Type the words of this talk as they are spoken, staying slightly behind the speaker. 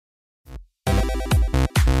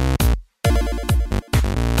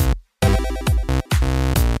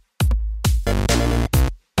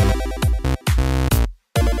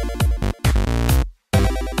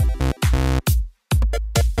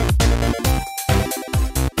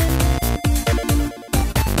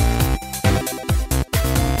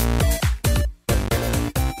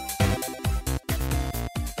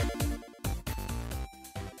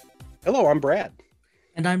Hello, I'm Brad.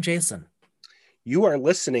 And I'm Jason. You are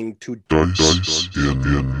listening to Dice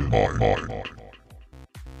in Mind.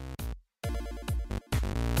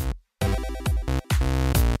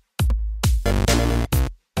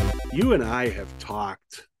 You and I have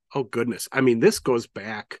talked. Oh goodness. I mean, this goes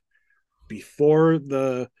back before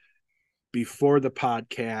the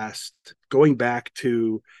podcast, going back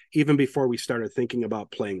to even before we started thinking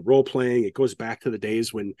about playing role playing. It goes back to the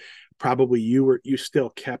days when probably you still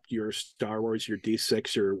kept your Star Wars, your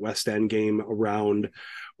D6, your West End game around,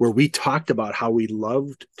 where we talked about how we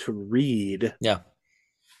loved to read Yeah.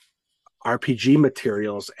 RPG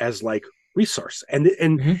materials as like resource. And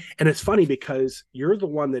it's funny because you're the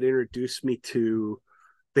one that introduced me to,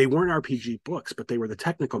 they weren't RPG books, but they were the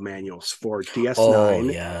technical manuals for DS9 Oh,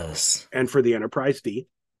 yes. and for the Enterprise D.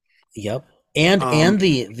 Yep. And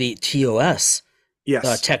the TOS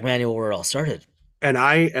Yes. tech manual where it all started. And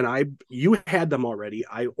you had them already.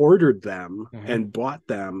 I ordered them and bought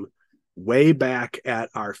them way back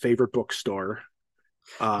at our favorite bookstore.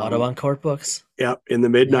 Audubon Court Books. Yep, in the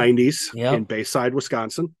mid 90s Yep. in Bayside,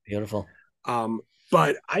 Wisconsin. Beautiful.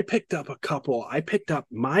 But I picked up a couple. I picked up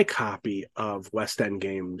my copy of West End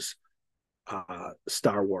Games,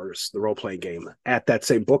 Star Wars, the role-playing game, at that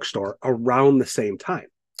same bookstore around the same time.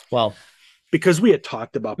 Well, because we had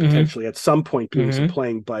talked about potentially at some point doing some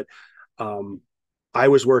playing, but I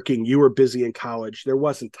was working, you were busy in college. There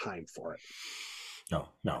wasn't time for it.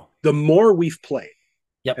 No. The more we've played,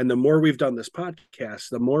 Yep. and the more we've done this podcast,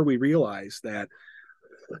 the more we realize that,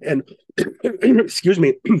 and excuse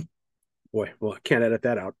me, boy, well, I can't edit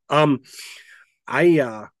that out. A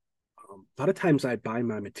lot of times I buy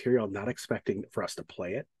my material not expecting for us to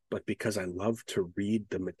play it, but because I love to read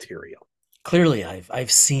the material. Clearly,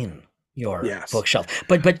 I've seen your Yes. bookshelf,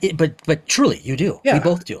 but truly, you do. Yeah. We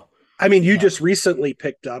both do. I mean, you just recently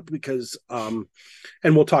picked up because, and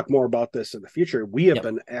we'll talk more about this in the future. We have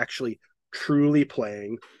been actually truly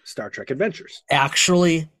playing Star Trek Adventures.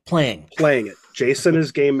 Actually playing it. Jason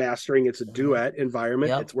is game mastering. It's a duet environment.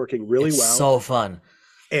 Yep. It's working really It's well. so fun.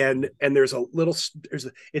 And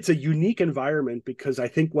it's a unique environment because I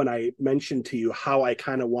think when I mentioned to you how I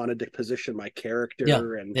kind of wanted to position my character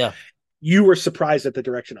you were surprised at the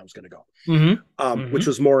direction I was going to go, which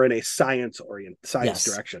was more in a science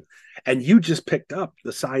direction. And you just picked up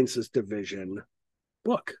the Sciences Division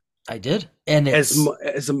book. I did, and it's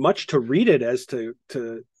as much to read it as to.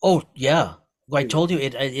 Oh yeah, I told you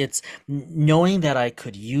it's knowing that I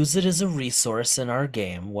could use it as a resource in our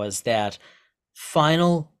game was that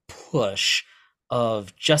final push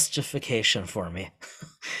of justification for me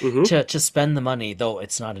to spend the money, though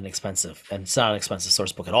it's not an expensive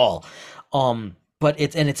source book at all. But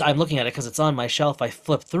I'm looking at it because it's on my shelf. I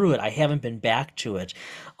flipped through it. I haven't been back to it.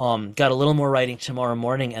 Got a little more writing tomorrow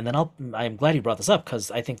morning, and then I'm glad you brought this up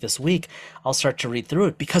because I think this week I'll start to read through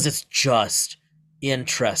it because it's just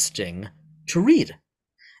interesting to read,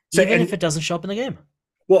 even if it doesn't show up in the game.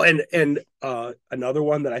 Well, and another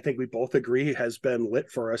one that I think we both agree has been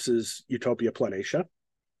lit for us is Utopia Planatia.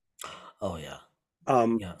 Oh yeah.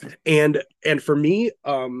 And for me,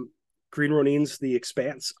 Green Ronin's The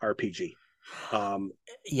Expanse RPG.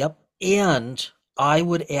 Yep. And I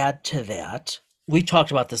would add to that, we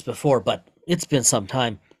talked about this before, but it's been some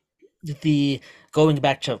time. Going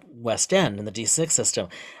back to West End and the D6 system,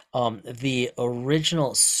 the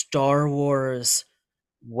original Star Wars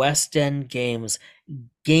West End Games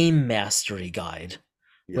Game Mastery Guide,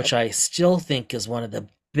 which I still think is one of the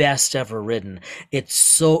best ever written. It's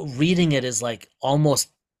so, reading it is like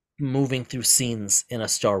almost moving through scenes in a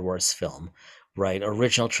Star Wars film, right?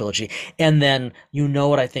 Original trilogy. And then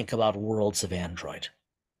what I think about Worlds of Android.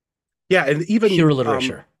 Yeah, and even pure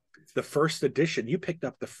literature. The first edition, you picked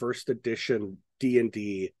up the first edition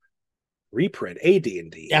D&D reprint,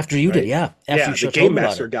 AD&D. After you did, yeah. After you the Game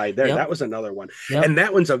Master Guide there. Yep. That was another one. Yep. And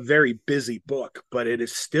that one's a very busy book, but it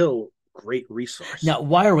is still great resource. Now,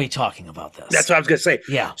 why are we talking about this? That's what I was going to say.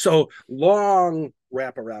 Yeah. So long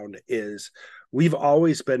wraparound is we've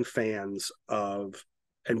always been fans of,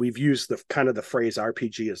 and we've used the kind of the phrase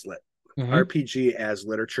RPG as lit. RPG as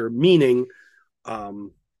literature, meaning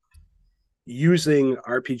using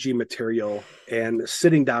RPG material and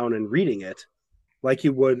sitting down and reading it like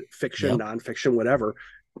you would fiction, nonfiction, whatever,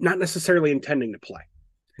 not necessarily intending to play.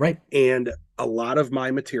 Right. And a lot of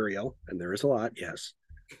my material, and there is a lot, yes,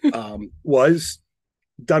 was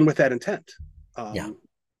done with that intent.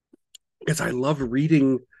 Because I love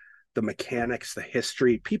reading the mechanics, the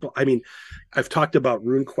history. People, I mean, I've talked about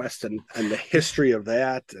RuneQuest and the history of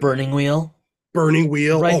that. Burning Wheel. Burning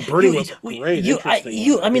Wheel. Right. Oh, Burning Wheel's a great,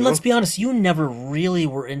 interesting one. I mean, let's be honest, you never really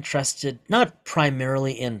were interested, not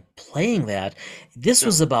primarily in playing that. This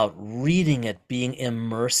was about reading it, being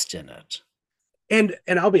immersed in it. And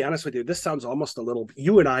I'll be honest with you, this sounds almost a little,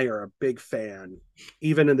 you and I are a big fan,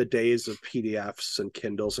 even in the days of PDFs and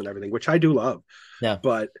Kindles and everything, which I do love. Yeah.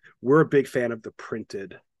 But we're a big fan of the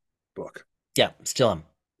printed book. Yeah, still am.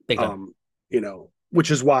 Big fan.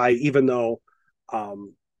 Which is why, even though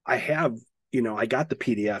I have, I got the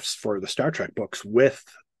PDFs for the Star Trek books with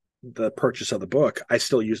the purchase of the book, I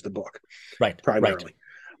still use the book. Right. Primarily.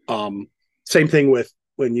 Right. Same thing with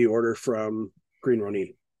when you order from Green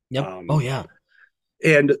Ronin. Yep. Oh yeah.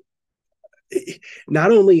 And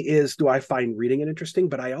not only do I find reading it interesting,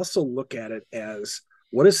 but I also look at it as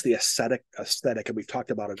what is the aesthetic, and we've talked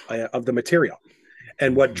about it, of the material.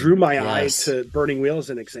 And what drew my eye to Burning Wheel as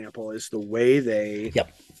an example is the way they...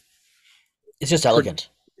 Yep. It's just elegant.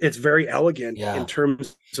 It's very elegant in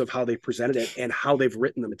terms of how they presented it and how they've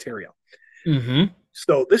written the material. Mm-hmm.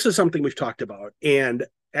 So this is something we've talked about. And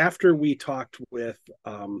after we talked with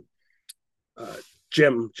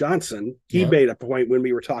Jim Johnson, he made a point when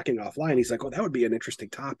we were talking offline. He's like, "Oh, that would be an interesting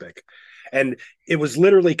topic," and it was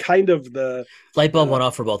literally kind of the light bulb went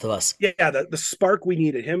off for both of us. Yeah, the spark we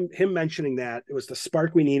needed. Him mentioning that, it was the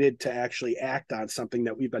spark we needed to actually act on something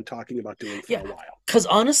that we've been talking about doing for a while. Because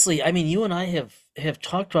honestly, I mean, you and I have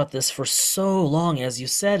talked about this for so long, as you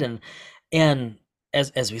said, and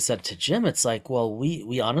as we said to Jim, it's like, well,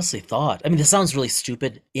 we honestly thought. I mean, this sounds really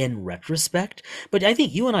stupid in retrospect, but I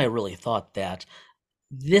think you and I really thought that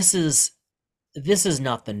this is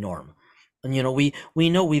not the norm. And we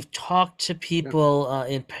know, we've talked to people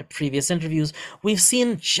in previous interviews. We've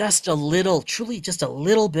seen truly just a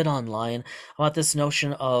little bit online about this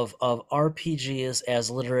notion of RPGs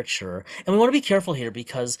as literature, and we want to be careful here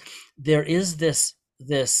because there is this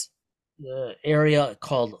area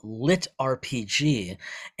called lit RPG,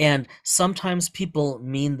 and sometimes people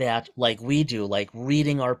mean that like we do, like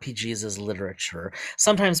reading RPGs as literature.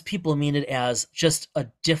 Sometimes people mean it as just a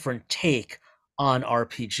different take on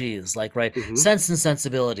RPGs, like Sense and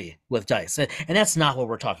Sensibility with dice, and that's not what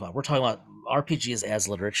we're talking about. We're talking about RPGs as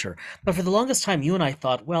literature. But for the longest time, you and I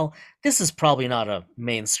thought, well, this is probably not a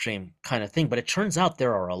mainstream kind of thing, but it turns out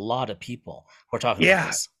there are a lot of people who are talking about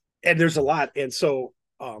this. And there's a lot. And so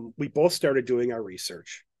we both started doing our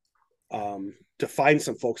research to find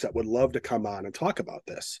some folks that would love to come on and talk about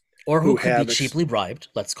this, or who could be cheaply bribed.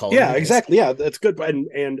 Let's call it. Yeah, exactly. Yeah, that's good.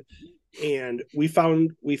 And we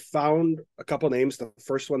found a couple names. The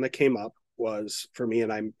first one that came up was for me,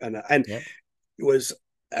 and it was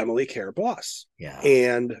Emily Care Boss. Yeah,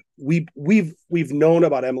 and we've known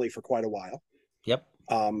about Emily for quite a while. Yep.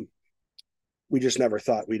 We just never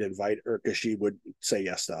thought we'd invite her because she would say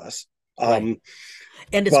yes to us. And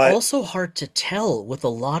it's also hard to tell with a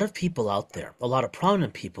lot of people out there, a lot of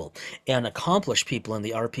prominent people and accomplished people in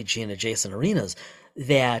the RPG and adjacent arenas,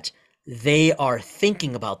 that they are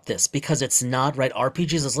thinking about this, because it's not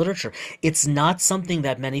RPGs as literature. It's not something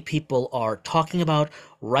that many people are talking about,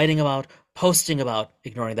 writing about, posting about,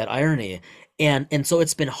 ignoring that irony. And so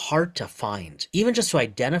it's been hard to find, even just to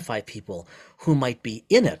identify people who might be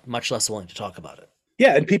in it, much less willing to talk about it.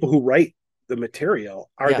 Yeah, and people who write the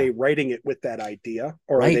material, are they writing it with that idea,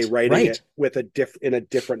 or are they writing it with in a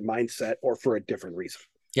different mindset or for a different reason?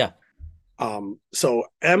 Yeah. So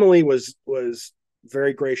Emily was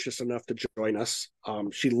very gracious enough to join us.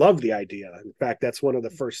 She loved the idea. In fact, that's one of the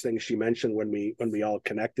first things she mentioned when we all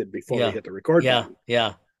connected before we hit the record button.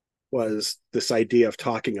 Yeah. Was this idea of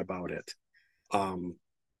talking about it.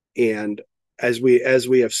 And as we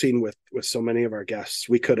have seen with so many of our guests,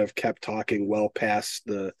 we could have kept talking well past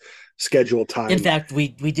the scheduled time. In fact, we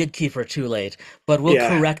did keep her too late, but we'll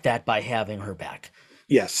correct that by having her back.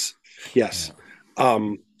 Yes. Yeah.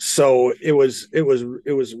 So it was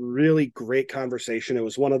really great conversation. It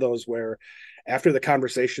was one of those where after the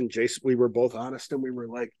conversation, Jason, we were both honest and we were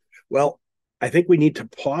like, well, I think we need to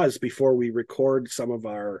pause before we record some of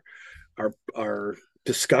our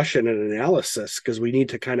discussion and analysis, because we need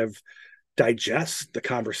to kind of digest the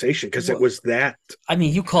conversation, because it was that. I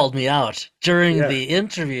mean, you called me out during the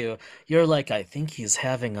interview. You're like, I think he's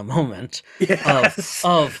having a moment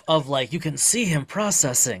of like, you can see him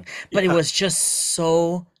processing, but it was just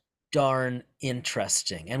so darn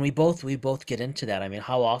interesting. And we both get into that. I mean,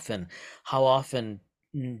 how often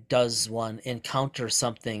does one encounter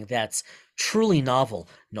something that's truly novel,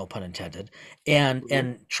 no pun intended, and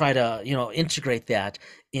try to integrate that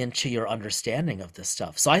into your understanding of this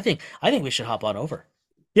stuff. So I think we should hop on over.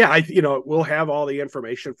 Yeah, we'll have all the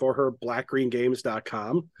information for her,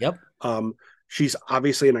 blackgreengames.com. Yep. She's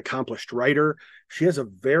obviously an accomplished writer. She has a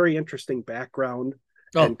very interesting background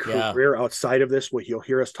and career outside of this. What you'll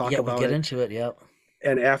hear us talk about. We'll get into it. Yep.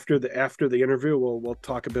 And after the interview, we'll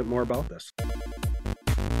talk a bit more about this.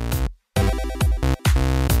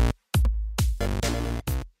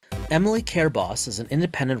 Emily Cairboss is an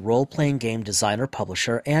independent role-playing game designer,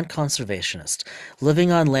 publisher, and conservationist,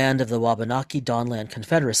 living on land of the Wabanaki Dawnland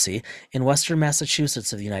Confederacy in western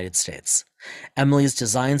Massachusetts of the United States. Emily's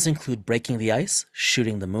designs include Breaking the Ice,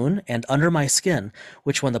 Shooting the Moon, and Under My Skin,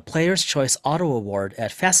 which won the Player's Choice Auto Award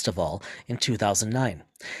at Festival in 2009.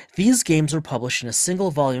 These games were published in a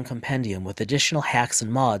single-volume compendium with additional hacks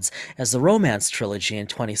and mods as the Romance Trilogy in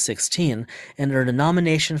 2016 and earned a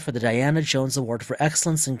nomination for the Diana Jones Award for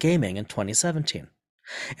Excellence in Gaming in 2017.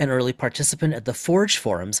 An early participant at the Forge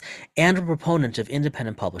forums and a proponent of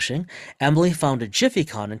independent publishing, Emily founded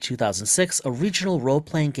JiffyCon in 2006, a regional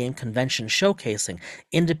role-playing game convention showcasing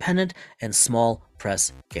independent and small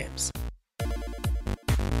press games.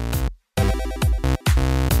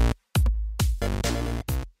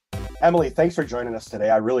 Emily, thanks for joining us today.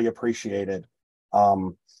 I really appreciate it.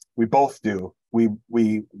 We both do. We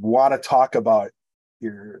want to talk about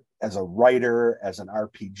your as a writer, as an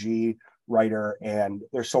RPG writer, and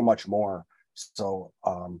there's so much more. So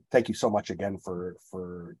thank you so much again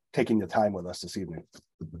for taking the time with us this evening.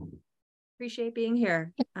 Appreciate being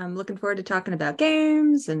here. I'm looking forward to talking about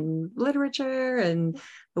games and literature and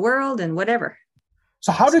the world and whatever.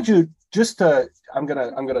 So how did you I'm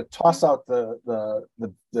gonna toss out the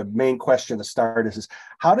main question to start is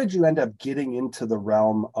how did you end up getting into the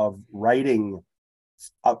realm of writing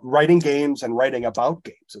games and writing about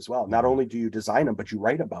games as well? Not only do you design them, but you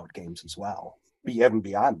write about games as well, even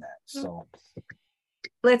beyond that. So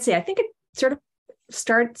let's see, I think it sort of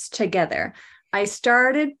starts together. I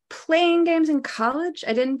started playing games in college.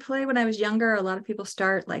 I didn't play when I was younger. A lot of people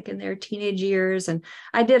start like in their teenage years. And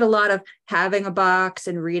I did a lot of having a box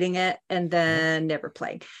and reading it and then never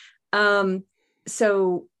playing.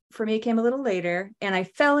 So for me, it came a little later. And I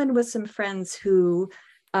fell in with some friends who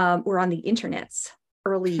were on the internets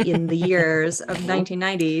early in the years of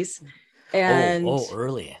 1990s. And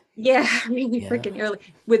early. Yeah, really freaking early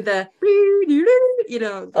with the,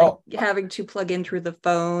 having to plug in through the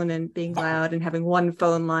phone and being loud and having one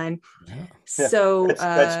phone line. Yeah. So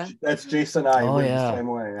that's Jason and I the same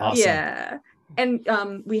way. Awesome. Yeah. And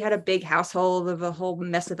we had a big household of a whole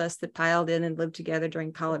mess of us that piled in and lived together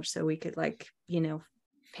during college. So we could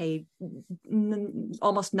pay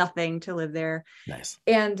almost nothing to live there. Nice.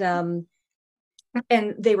 And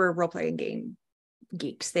they were role-playing game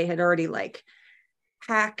geeks. They had already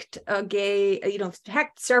hacked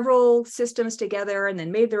several systems together and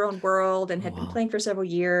then made their own world and had been playing for several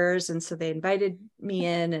years. And so they invited me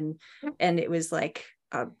in and it was like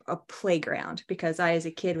a playground because I, as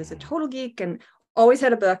a kid, was a total geek and always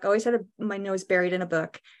had a book, always had my nose buried in a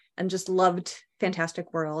book and just loved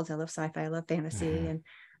fantastic worlds. I love sci-fi, I love fantasy.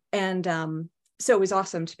 And so it was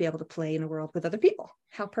awesome to be able to play in a world with other people.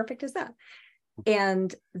 How perfect is that?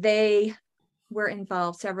 And they were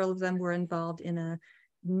involved, several of them were involved in a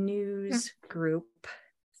news group,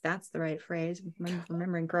 if that's the right phrase, if I'm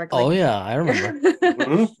remembering correctly. Oh yeah, I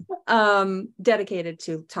remember. Dedicated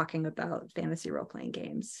to talking about fantasy role-playing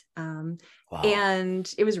games. And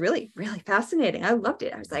it was really, really fascinating. I loved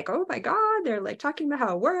it. I was like, oh my God, they're talking about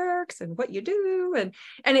how it works and what you do.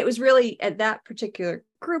 And it was really, at that particular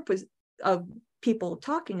group of people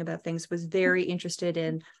talking about things was very interested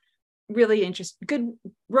in good,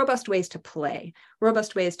 robust ways to play,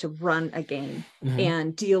 robust ways to run a game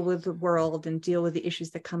and deal with the world and deal with the issues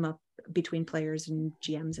that come up between players and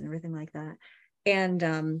GMs and everything like that.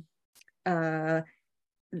 And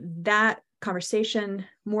that conversation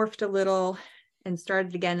morphed a little and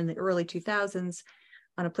started again in the early 2000s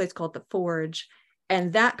on a place called the Forge.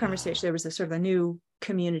 And that conversation, there was a sort of a new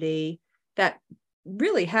community that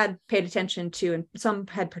really had paid attention to, and some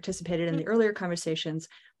had participated in the earlier conversations,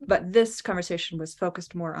 but this conversation was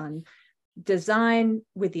focused more on design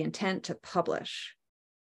with the intent to publish,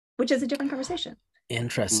 which is a different conversation.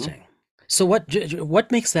 Interesting. So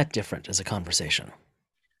what makes that different as a conversation?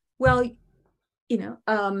 Well,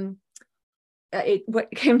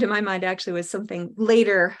 what came to my mind actually was something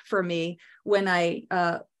later for me when I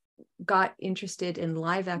got interested in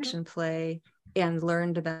live action play and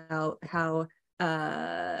learned about how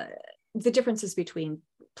the differences between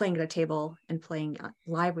playing at a table and playing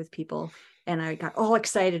live with people. And I got all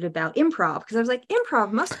excited about improv because I was like,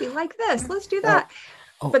 improv must be like this. Let's do that.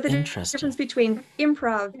 But the difference between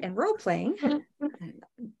improv and role playing,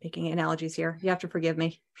 making analogies here, you have to forgive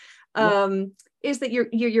me, is that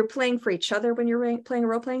you're playing for each other when you're playing a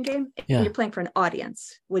role playing game. And you're playing for an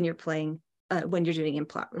audience when you're playing when you're doing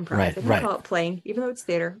improv. Right, They call it playing, even though it's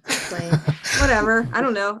theater. It's playing, whatever. I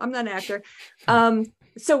don't know. I'm not an actor.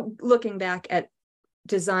 So looking back at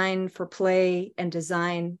design for play and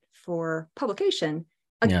design for publication,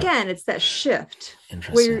 again, it's that shift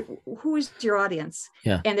where who's your audience?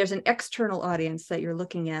 Yeah. And there's an external audience that you're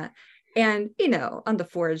looking at. And, on The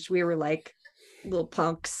Forge, we were like little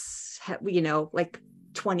punks, like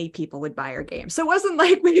 20 people would buy our game. So it wasn't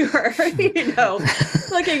like we were,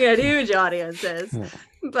 looking at huge audiences.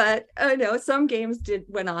 But some games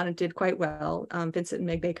went on and did quite well. Vincent and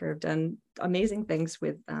Meg Baker have done amazing things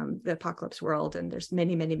with the Apocalypse World, and there's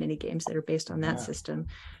many, many, many games that are based on that system.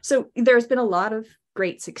 So there's been a lot of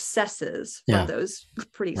great successes from those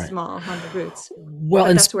pretty small humble roots. Well,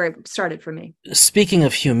 and that's where it started for me. Speaking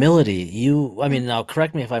of humility, now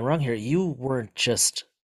correct me if I'm wrong here, you weren't just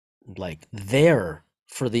like there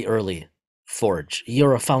for the early Forge.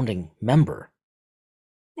 You're a founding member.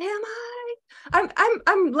 Am I?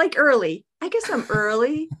 I'm like early. I guess I'm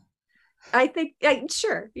early. I think,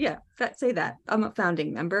 sure, yeah, say that. I'm a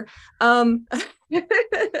founding member. I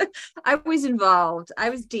was involved. I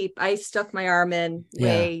was deep. I stuck my arm in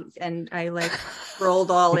and I like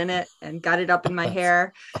rolled all in it and got it up in my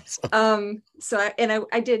hair. So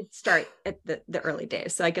I did start at the early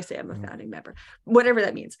days. So I guess I am a founding member, whatever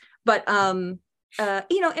that means. But and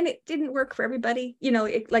it didn't work for everybody.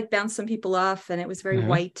 It like bounced some people off, and it was very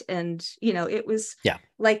white, and it was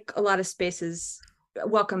like a lot of spaces,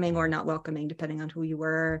 welcoming or not welcoming, depending on who you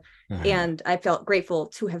were. And I felt grateful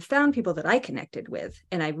to have found people that I connected with,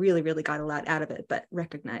 and I really, really got a lot out of it, but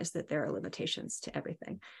recognized that there are limitations to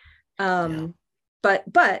everything. But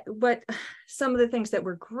what some of the things that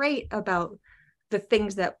were great about the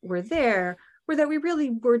things that were there were that we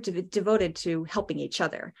really were devoted to helping each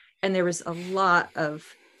other. And there was a lot of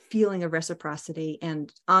feeling of reciprocity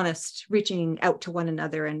and honest reaching out to one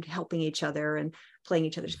another and helping each other and playing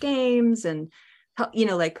each other's games, and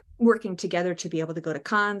like working together to be able to go to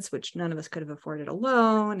cons, which none of us could have afforded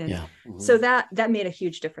alone. And so that made a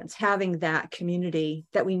huge difference. Having that community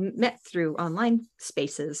that we met through online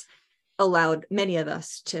spaces allowed many of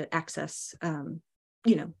us to access,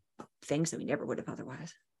 things that we never would have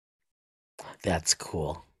otherwise. That's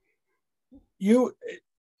cool.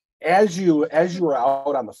 As you were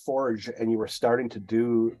out on the Forge and you were starting to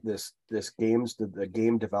do this games, the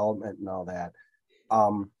game development and all that,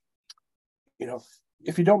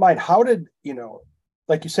 if you don't mind, how did,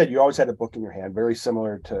 like you said, you always had a book in your hand, very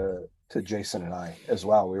similar to Jason and I as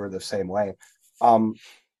well. We were the same way.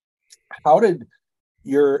 How did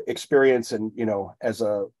your experience and, as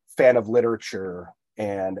a fan of literature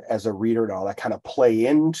and as a reader and all that kind of play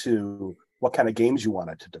into what kind of games you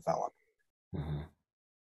wanted to develop?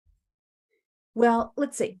 Well,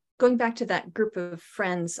 let's see. Going back to that group of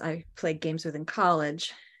friends I played games with in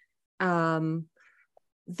college,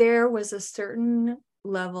 there was a certain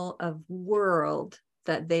level of world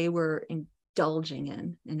that they were indulging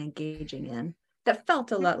in and engaging in that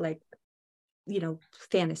felt a lot like,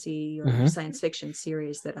 fantasy or science fiction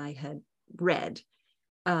series that I had read.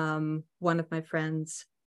 One of my friends,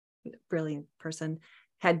 brilliant person,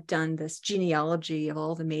 had done this genealogy of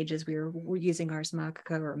all the mages. We were using Ars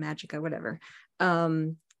Magica or Magica, whatever,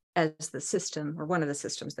 as the system, or one of the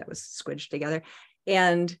systems that was squidged together.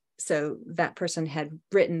 And so that person had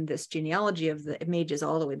written this genealogy of the mages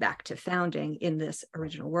all the way back to founding in this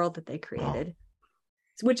original world that they created,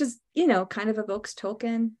 which is, kind of evokes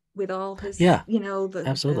Tolkien with all his,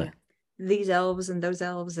 absolutely, these elves and those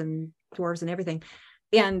elves and dwarves and everything.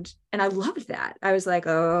 And I loved that. I was like,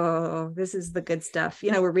 oh, this is the good stuff.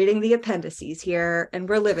 We're reading the appendices here and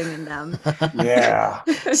we're living in them. Yeah.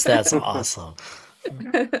 That's awesome.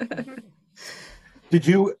 Did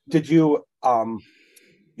you,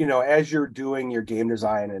 as you're doing your game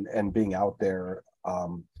design and being out there,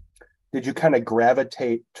 did you kind of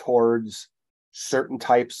gravitate towards certain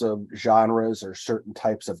types of genres or certain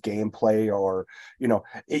types of gameplay, or,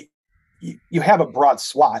 you have a broad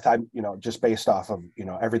swath, just based off of,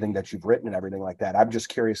 everything that you've written and everything like that. I'm just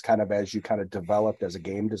curious, kind of as you kind of developed as a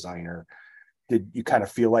game designer, did you kind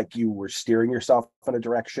of feel like you were steering yourself in a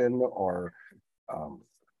direction, or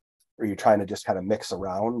are you trying to just kind of mix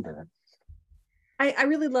around? Or I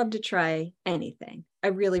really love to try anything. I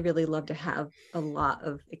really, really love to have a lot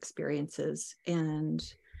of experiences. And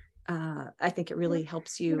I think it really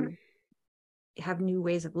helps you have new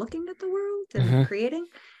ways of looking at the world and creating.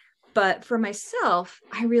 But for myself,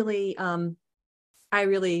 I really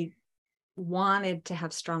wanted to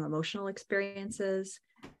have strong emotional experiences.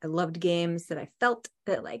 I loved games that I felt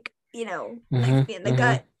that, like, like me in the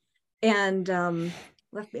gut. And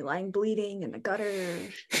left me lying bleeding in the gutter,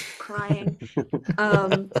 crying.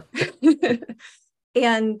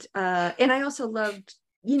 And I also loved,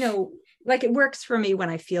 like it works for me when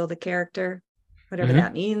I feel the character, whatever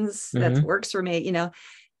that means. That works for me,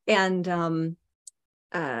 and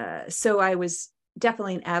so I was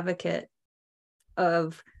definitely an advocate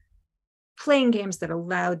of playing games that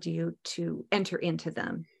allowed you to enter into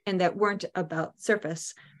them and that weren't about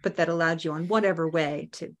surface, but that allowed you on whatever way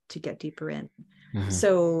to get deeper in.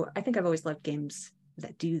 So I think I've always loved games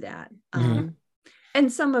that do that.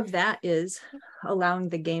 And some of that is allowing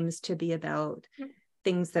the games to be about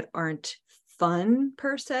things that aren't fun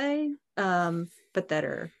per se, but that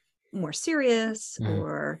are more serious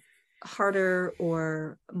or harder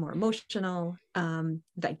or more emotional,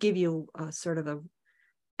 that give you a sort of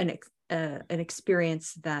an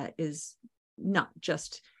experience that is not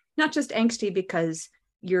just angsty because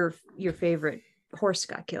your favorite horse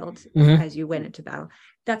got killed as you went into battle.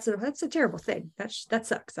 That's a terrible thing. That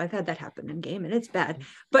sucks. I've had that happen in game and it's bad.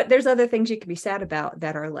 But there's other things you can be sad about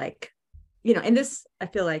that are like, and this I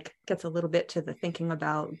feel like gets a little bit to the thinking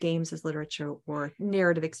about games as literature or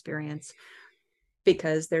narrative experience,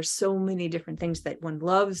 because there's so many different things that one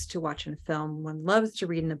loves to watch in a film, one loves to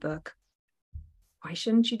read in a book. Why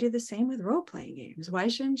shouldn't you do the same with role-playing games? Why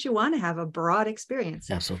shouldn't you want to have a broad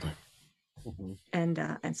experience? Absolutely. And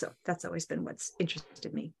so that's always been what's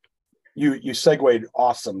interested me. You segued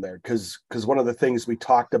awesome there, because one of the things we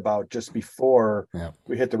talked about just before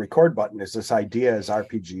we hit the record button is this idea as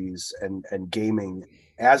RPGs and gaming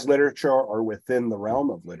as literature or within the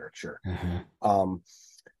realm of literature.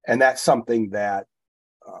 And that's something that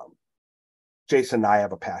Jason and I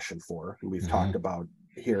have a passion for, and we've talked about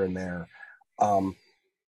here and there.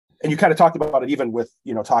 And you kind of talked about it even with,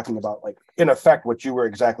 talking about, like, in effect, what you were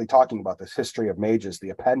exactly talking about, this history of mages,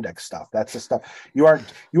 the appendix stuff. That's the stuff you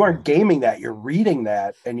aren't gaming that, you're reading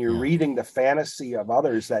that, and you're reading the fantasy of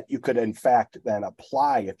others that you could in fact then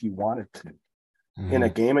apply if you wanted to in a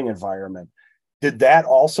gaming environment. Did that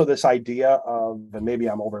also, this idea of, and maybe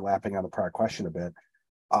I'm overlapping on the prior question a bit,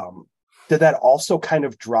 did that also kind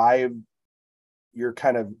of drive your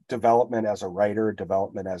kind of development as a writer,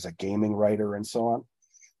 development as a gaming writer, and so on?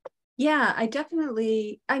 Yeah,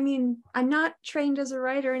 I'm not trained as a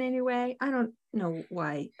writer in any way. I don't know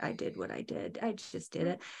why I did what I did. I just did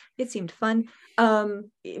it. It seemed fun.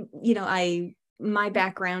 My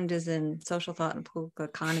background is in social thought and political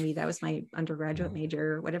economy. That was my undergraduate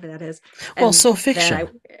major, whatever that is. Well, so fiction.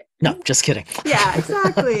 No, just kidding. Yeah,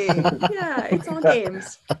 exactly. Yeah, it's all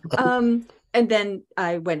games. And then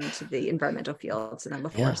I went into the environmental fields, and I'm a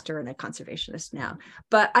forester and a conservationist now.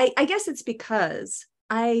 But I guess it's because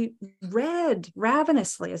I read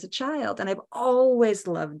ravenously as a child, and I've always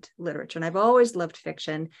loved literature, and I've always loved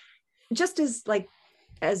fiction, just as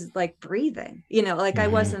breathing, I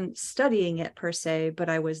wasn't studying it per se, but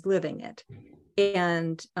I was living it.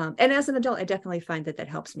 And as an adult, I definitely find that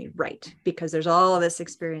helps me write, because there's all this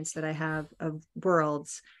experience that I have of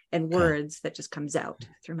worlds and words that just comes out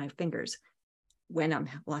through my fingers when I'm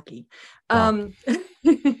lucky. Wow.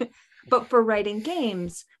 But for writing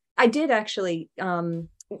games, I did actually,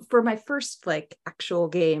 for my first actual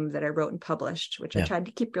game that I wrote and published, which I tried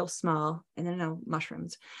to keep real small, and then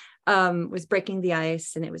mushrooms, was Breaking the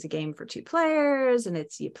Ice. And it was a game for 2 players, and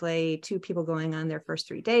you play 2 people going on their first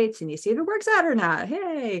 3 dates, and you see if it works out or not.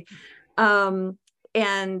 Hey.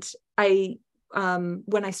 And I,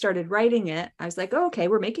 when I started writing it, I was like, okay,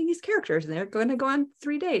 we're making these characters and they're going to go on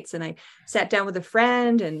 3 dates. And I sat down with a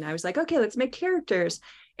friend and I was like, okay, let's make characters.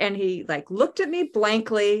 And he looked at me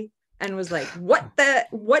blankly and was like, what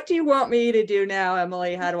do you want me to do now,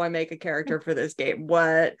 Emily? How do I make a character for this game?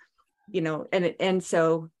 What, and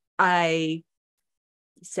so I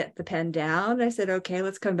set the pen down. I said, okay,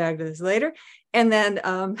 let's come back to this later. And then,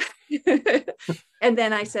 and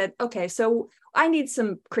then I said, okay, so I need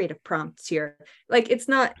some creative prompts here. It's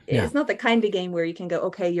not the kind of game where you can go,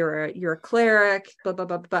 okay, you're a cleric, blah, blah,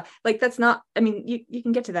 blah, blah. That's not, you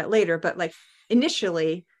can get to that later, but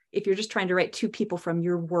initially, if you're just trying to write 2 people from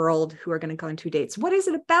your world who are going to go on 2 dates, what is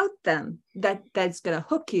it about them that's going to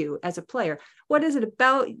hook you as a player? What is it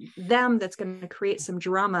about them that's going to create some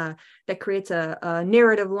drama, that creates a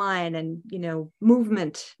narrative line and,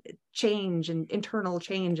 movement change and internal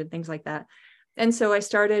change and things like that? And so I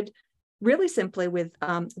started really simply with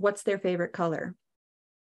what's their favorite color?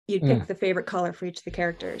 You'd pick the favorite color for each of the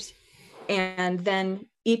characters. And then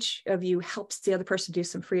each of you helps the other person do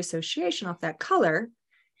some free association off that color.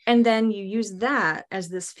 And then you use that as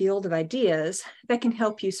this field of ideas that can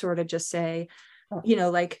help you sort of just say,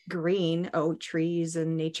 green, trees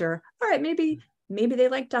and nature. All right, maybe maybe they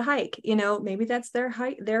like to hike, maybe that's their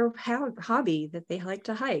hobby, that they like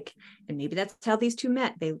to hike. And maybe that's how these two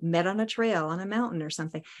met. They met on a trail, on a mountain or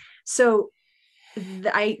something. So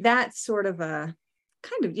that's sort of a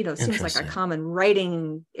kind of, seems like a common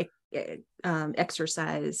writing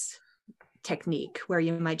exercise technique, where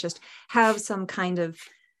you might just have some kind of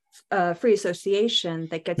free association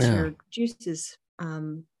that gets your juices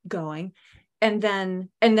going. And then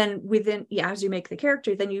within, as you make the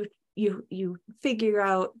character, then you figure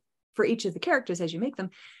out for each of the characters as you make them,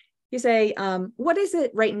 you say, what is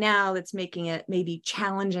it right now that's making it maybe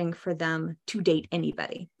challenging for them to date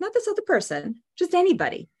anybody? Not this other person, just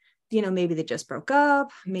anybody. Maybe they just broke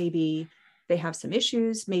up, maybe they have some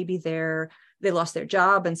issues, maybe they lost their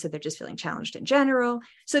job, and so they're just feeling challenged in general.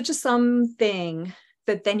 So just something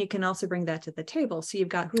that then you can also bring that to the table. So you've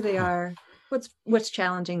got who they are, what's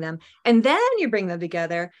challenging them, and then you bring them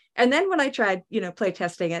together. And then when I tried, play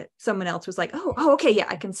testing it, someone else was like, oh, okay, yeah,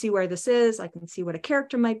 I can see where this is. I can see what a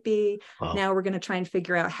character might be. Wow. Now we're going to try and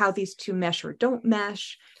figure out how these two mesh or don't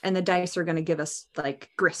mesh. And the dice are going to give us like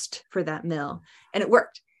grist for that mill. And it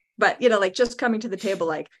worked. But, like just coming to the table,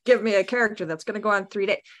 like, give me a character that's going to go on 3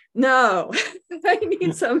 days. No, I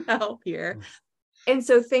need some help here. And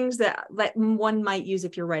so things that one might use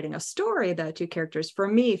if you're writing a story about two characters, for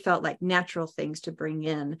me, felt like natural things to bring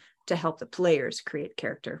in to help the players create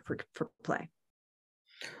character for play.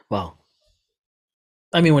 Wow.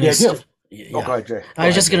 I mean, when you... Go ahead, Jay. I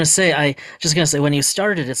was just gonna say when you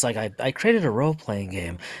started, it's like I created a role-playing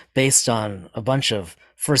game based on a bunch of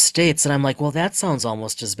first dates, and I'm like, well, that sounds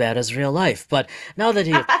almost as bad as real life. But now that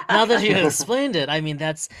you explained it, I mean,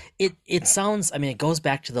 it sounds, I mean, it goes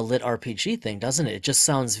back to the lit RPG thing, doesn't it? It just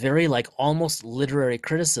sounds very like almost literary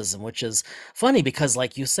criticism, which is funny because,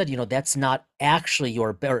 like you said, that's not actually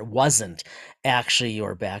or it wasn't actually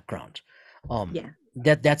your background.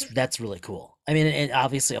 That's really cool. I mean, and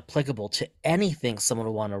obviously applicable to anything someone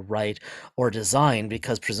would want to write or design,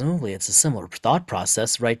 because presumably it's a similar thought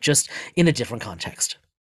process, right? Just in a different context.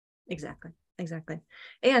 Exactly.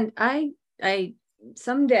 And I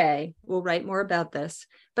someday will write more about this,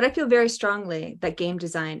 but I feel very strongly that game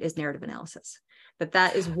design is narrative analysis,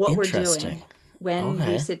 that is what we're doing when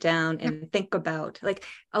we sit down and think about, like,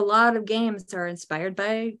 a lot of games are inspired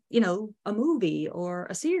by, a movie or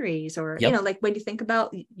a series, or, like when you think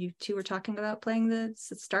about, you two were talking about playing the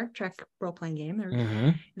Star Trek role-playing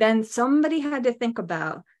game, then somebody had to think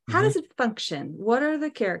about, how does it function? What are the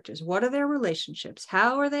characters? What are their relationships?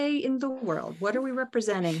 How are they in the world? What are we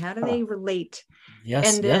representing? How do they relate?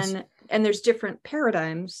 And there's different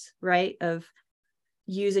paradigms, right, of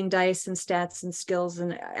using dice and stats and skills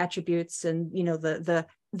and attributes, and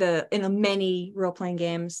the in many role-playing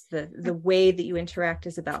games, the way that you interact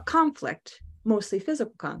is about conflict, mostly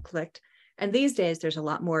physical conflict. And these days there's a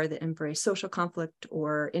lot more that embrace social conflict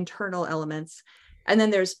or internal elements. And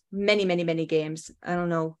then there's many, many, many games. I don't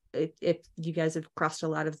know if you guys have crossed a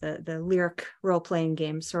lot of the lyric role-playing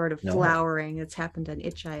games sort of flowering. It's happened on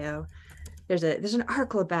itch.io. There's an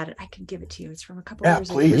article about it. I can give it to you. It's from a couple of years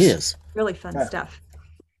ago. It's really fun stuff.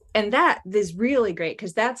 And that is really great,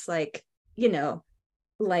 because that's like,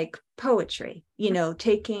 like poetry,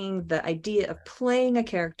 taking the idea of playing a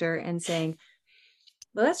character and saying,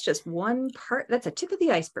 well, that's just one part. That's a tip of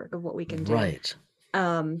the iceberg of what we can do. Right.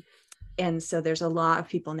 And so there's a lot of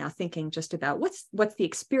people now thinking just about what's the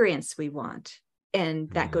experience we want. And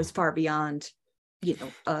that goes far beyond,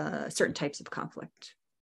 certain types of conflict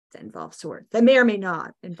that involve swords, that may or may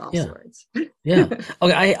not involve swords.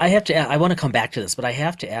 Okay, I have to. I want to come back to this, but I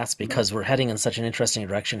have to ask, because we're heading in such an interesting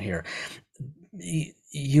direction here.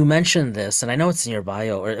 You mentioned this, and I know it's in your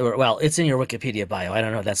bio, or well, it's in your Wikipedia bio. I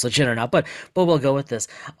don't know if that's legit or not, but we'll go with this.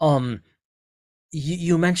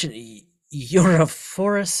 You mentioned you're a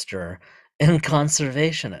forester and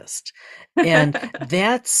conservationist, and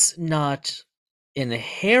that's not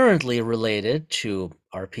inherently related to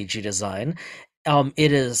RPG design.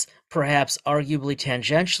 It is perhaps arguably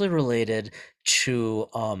tangentially related to,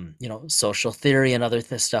 social theory and other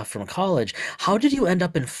stuff from college. How did you end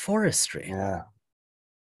up in forestry?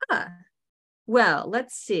 Well,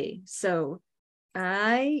 let's see. So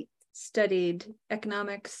I studied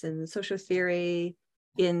economics and social theory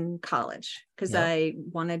in college because I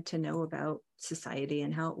wanted to know about society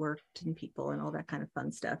and how it worked and people and all that kind of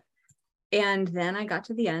fun stuff. And then I got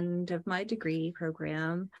to the end of my degree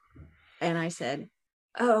program and I said,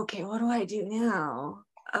 oh, okay, what do I do now?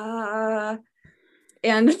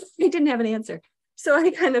 And I didn't have an answer. So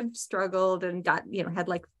I kind of struggled and got, had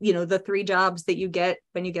the 3 jobs that you get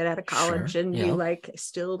when you get out of college, and you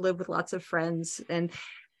still live with lots of friends. And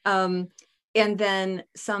then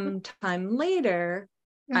sometime later,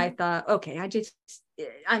 I thought, okay,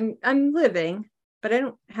 I'm living, but I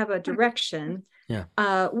don't have a direction. Yeah.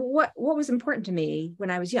 What was important to me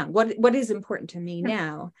when I was young? What is important to me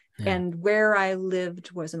now? Yeah. And where I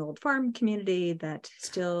lived was an old farm community that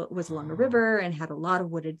still was along a river and had a lot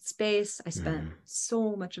of wooded space. I spent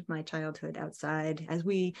so much of my childhood outside, as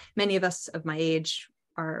many of us of my age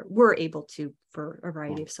were able to, for a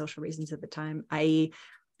variety of social reasons at the time, i.e.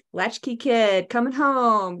 latchkey kid coming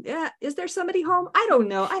home. Yeah, is there somebody home? I don't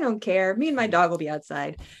know. I don't care. Me and my dog will be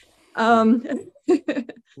outside. And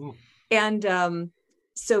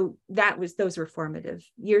so those were formative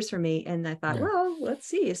years for me. And I thought, well, let's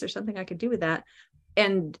see, is there something I could do with that?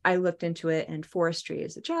 And I looked into it, and forestry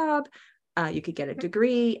is a job. You could get a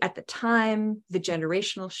degree. At the time, the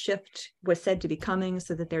generational shift was said to be coming,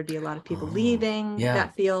 so that there'd be a lot of people leaving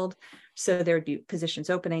that field. So there'd be positions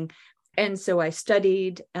opening. And so I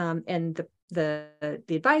studied, and the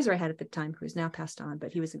advisor I had at the time, who's now passed on,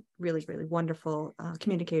 but he was a really, really wonderful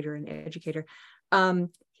communicator and educator.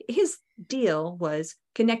 His deal was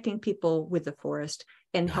connecting people with the forest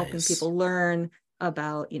and helping people learn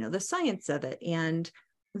about, the science of it and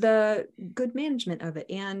the good management of it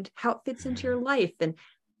and how it fits into your life. And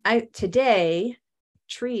today,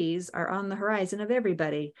 trees are on the horizon of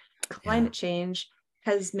everybody. Climate change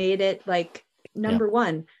has made it like number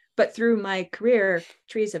one. But through my career,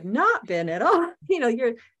 trees have not been at all.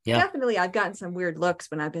 Definitely, I've gotten some weird looks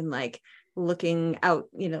when I've been like looking out,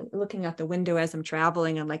 looking out the window as I'm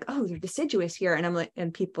traveling. I'm like, oh, they're deciduous here. And I'm like,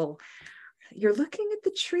 and people, you're looking at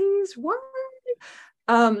the trees. What?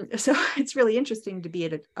 So it's really interesting to be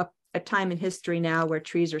at a time in history now where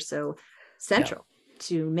trees are so central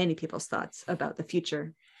to many people's thoughts about the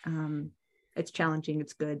future. It's challenging,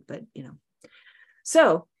 it's good, but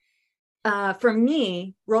so for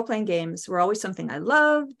me, role-playing games were always something I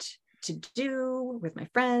loved to do with my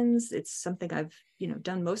friends. It's something I've,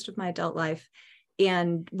 done most of my adult life.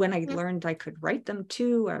 And when I learned I could write them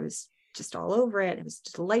too, I was just all over it. It was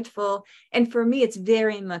delightful. And for me, it's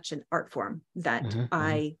very much an art form that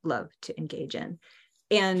I love to engage in.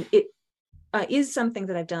 And it is something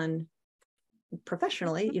that I've done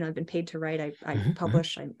professionally. I've been paid to write. I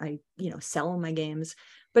publish, I sell my games,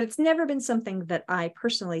 but it's never been something that I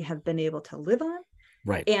personally have been able to live on.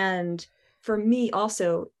 Right. And for me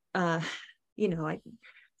also, the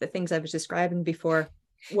things I was describing before,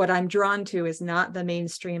 what I'm drawn to is not the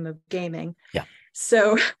mainstream of gaming. Yeah.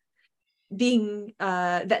 So being,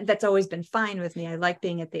 that's always been fine with me. I like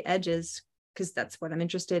being at the edges because that's what I'm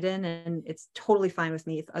interested in. And it's totally fine with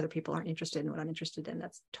me if other people aren't interested in what I'm interested in.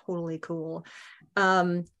 That's totally cool.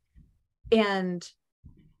 And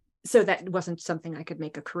so that wasn't something I could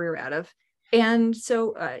make a career out of. And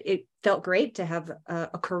so it felt great to have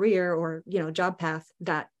a career or, job path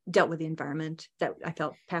that dealt with the environment that I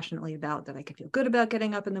felt passionately about, that I could feel good about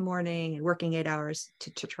getting up in the morning and working 8 hours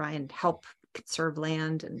to try and help conserve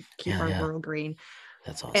land and keep our world green.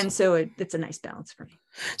 That's awesome. And so it's a nice balance for me.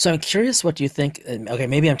 So I'm curious, what do you think? Okay,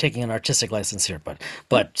 maybe I'm taking an artistic license here,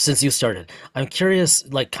 but since you started, I'm curious,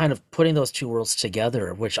 like kind of putting those two worlds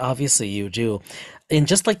together, which obviously you do. In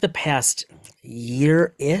just like the past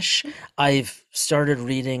year-ish, I've started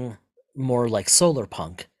reading more like solar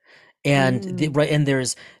punk. And and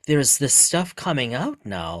there's this stuff coming out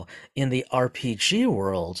now in the RPG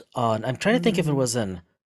world. I'm trying to think if it was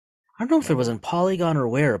I don't know if it was in Polygon or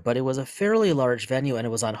where, but it was a fairly large venue, and it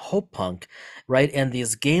was on Hope Punk, right? And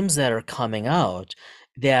these games that are coming out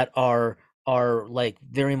that are like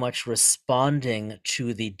very much responding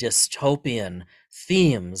to the dystopian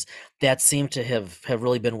themes that seem to have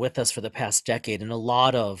really been with us for the past decade in a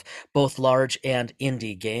lot of both large and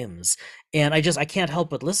indie games. And I can't help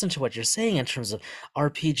but listen to what you're saying in terms of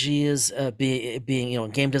RPGs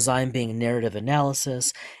being game design being narrative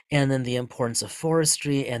analysis, and then the importance of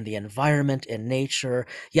forestry and the environment and nature.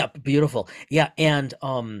 Yeah, beautiful. Yeah, and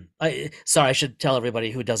I should tell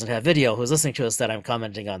everybody who doesn't have video, who's listening to us, that I'm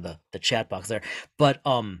commenting on the chat box there. But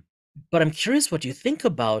I'm curious what you think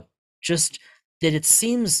about just that. It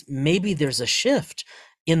seems maybe there's a shift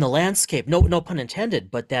in the landscape, no pun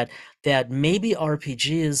intended, but that maybe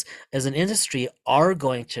RPGs as an industry are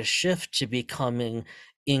going to shift to becoming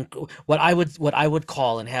what I would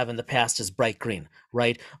call and have in the past as bright green,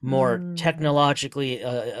 right? More technologically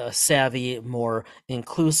savvy, more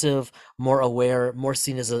inclusive, more aware, more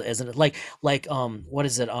seen as an like what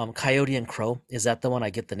is it? Coyote and Crow, is that the one?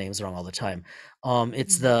 I get the names wrong all the time.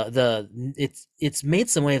 It's it's made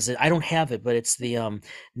some waves. I don't have it, but it's the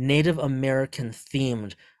Native American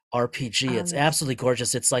themed RPG. It's absolutely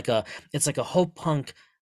gorgeous. It's like a Hope Punk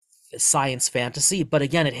science fantasy, but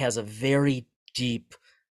again, it has a very deep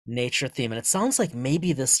nature theme. And it sounds like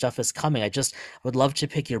maybe this stuff is coming. I just would love to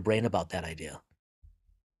pick your brain about that idea.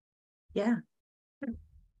 Yeah.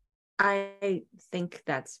 I think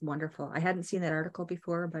that's wonderful. I hadn't seen that article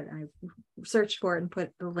before, but I searched for it and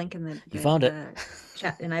put the link in the found it.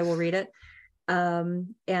 Chat, and I will read it.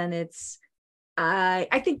 And it's,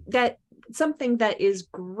 I think that something that is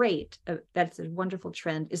great, that's a wonderful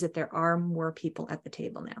trend, is that there are more people at the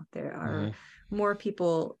table now. There are more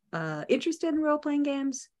people interested in role-playing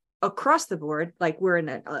games across the board. Like, we're in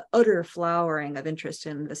an utter flowering of interest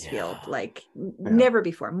in this field, like never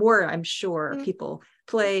before. More, I'm sure, people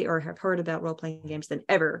play or have heard about role-playing games than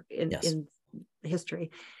ever in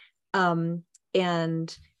history.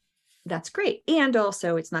 And that's great. And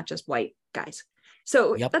also, it's not just white guys.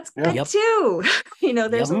 So that's good too. You know,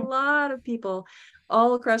 there's a lot of people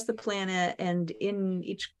all across the planet and in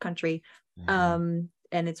each country.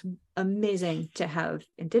 And it's amazing to have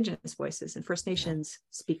Indigenous voices and First Nations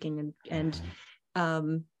speaking, and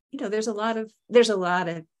you know, there's a lot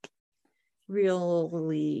of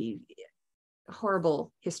really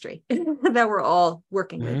horrible history that we're all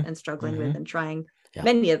working with and struggling with and trying,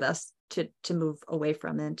 many of us, to move away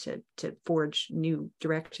from and to forge new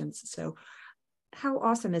directions. So how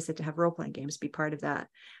awesome is it to have role-playing games be part of that?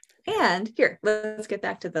 And here, let's get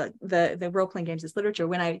back to the role-playing games as literature.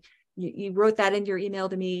 When you wrote that in your email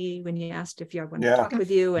to me when you asked if I wanted to talk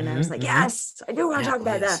with you, and I was like, yes, I do want to talk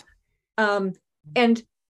about that. And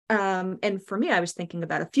for me, I was thinking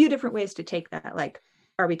about a few different ways to take that. Like,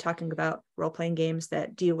 are we talking about role-playing games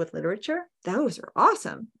that deal with literature? Those are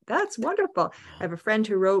awesome. That's wonderful. I have a friend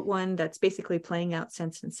who wrote one that's basically playing out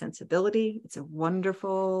Sense and Sensibility. It's a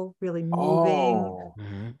wonderful, really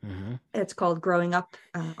moving. It's called Growing Up.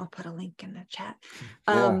 I'll put a link in the chat.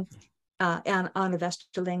 And Anna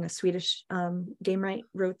Westerling, a Swedish game writer,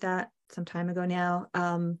 wrote that some time ago now.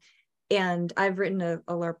 And I've written a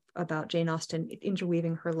LARP about Jane Austen,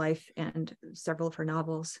 interweaving her life and several of her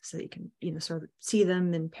novels, so that you can, you know, sort of see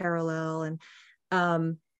them in parallel.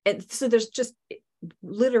 And so there's just,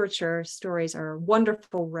 literature stories are a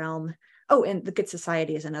wonderful realm. Oh, and The Good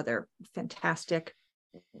Society is another fantastic,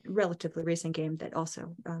 relatively recent game that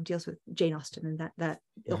also deals with Jane Austen and that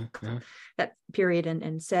ilk, that period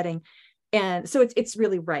and setting. And so it's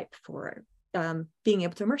really ripe for being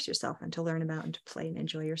able to immerse yourself and to learn about and to play and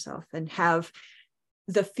enjoy yourself, and have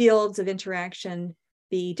the fields of interaction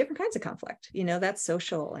be different kinds of conflict. You know, that's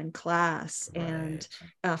social and class and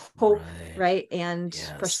hope, right? And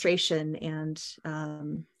frustration and,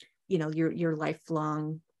 you know, your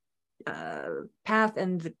lifelong path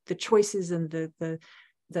and the choices and the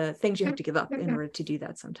things you have to give up in order to do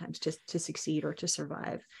that sometimes, to succeed or to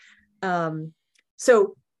survive.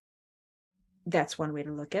 So that's one way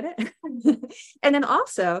to look at it. And then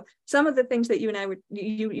also some of the things that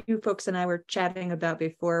you folks and I were chatting about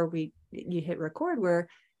before you hit record, were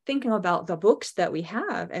thinking about the books that we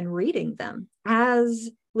have and reading them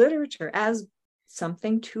as literature, as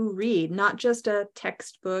something to read, not just a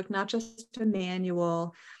textbook, not just a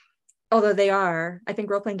manual, although I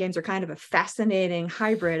think role-playing games are kind of a fascinating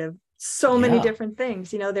hybrid of so many different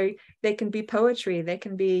things. You know, they can be poetry, they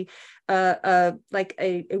can be like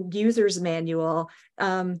a user's manual.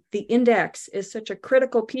 The index is such a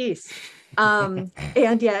critical piece, and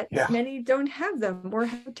yet many don't have them or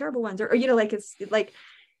have terrible ones, or you know, like it's like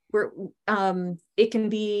it can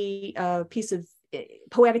be a piece of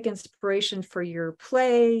poetic inspiration for your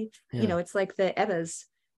play. You know, it's like the Eddas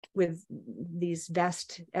with these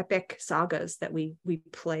vast epic sagas that we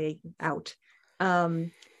play out.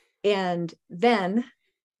 And then,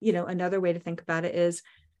 you know, another way to think about it is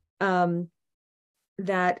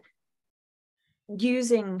that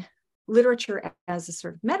using literature as a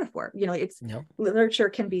sort of metaphor, you know, literature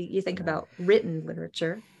can be, you think about written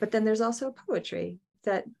literature, but then there's also poetry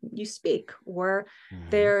that you speak, or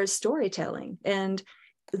there's storytelling. And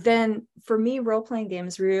then for me, role-playing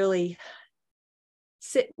games really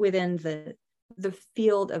sit within the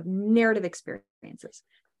field of narrative experiences.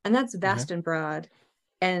 And that's vast and broad.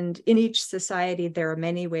 And in each society, there are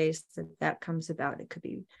many ways that comes about. It could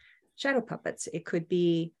be shadow puppets. It could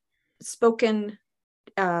be spoken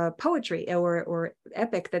poetry or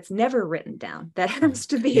epic that's never written down, that has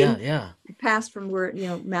to be passed from word, you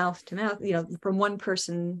know, mouth to mouth, you know, from one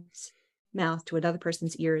person's mouth to another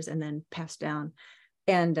person's ears, and then passed down.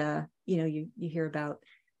 And you know, you hear about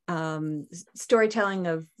storytelling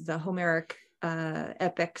of the Homeric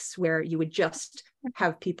epics, where you would just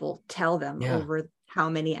have people tell them over how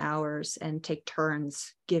many hours and take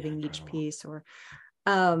turns giving each piece, or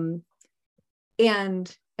and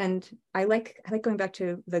I like going back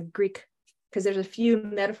to the Greek because there's a few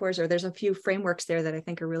metaphors, or there's a few frameworks there that I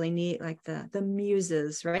think are really neat, like the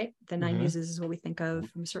muses, right? The 9 muses is what we think of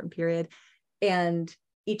from a certain period. And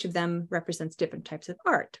each of them represents different types of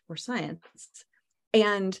art or science.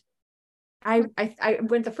 And I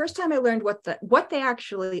when the first time I learned what they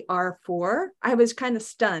actually are for, I was kind of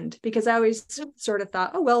stunned, because I always sort of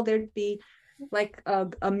thought, oh, well, there'd be like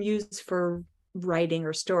a muse for writing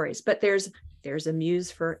or stories, but there's a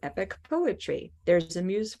muse for epic poetry, there's a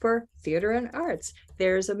muse for theater and arts,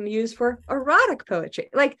 there's a muse for erotic poetry.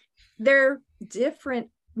 Like, they're different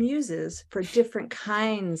muses for different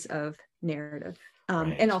kinds of narrative.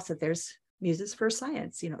 And also there's muses for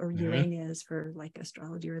science, or Uranias for like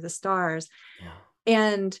astrology or the stars.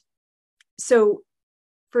 And so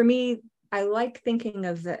for me, I like thinking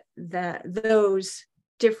of those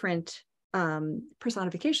different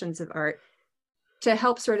personifications of art to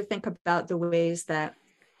help sort of think about the ways that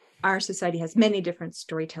our society has many different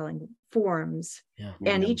storytelling forms,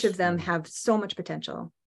 and each of them have so much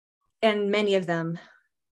potential, and many of them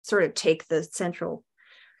sort of take the central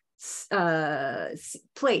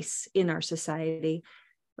place in our society.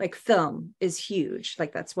 Like film is huge,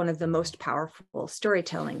 like that's one of the most powerful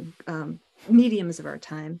storytelling mediums of our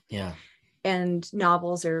time. And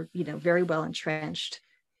novels are very well entrenched,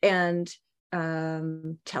 and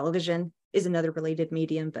television is another related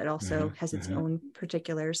medium, but also has its own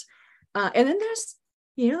particulars. And then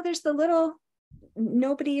there's the little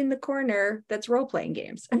nobody in the corner that's role-playing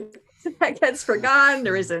games that gets forgotten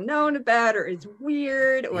or isn't known about or is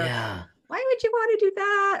weird, or why would you want to do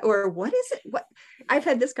that, or what is it? What I've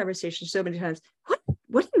had this conversation so many times.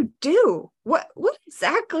 What do you do? What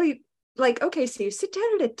exactly? Like, okay, so you sit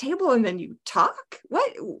down at a table and then you talk.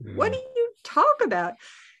 What do you talk about?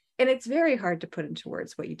 And it's very hard to put into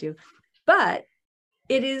words what you do, but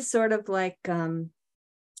it is sort of like I'm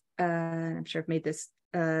sure I've made this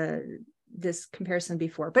comparison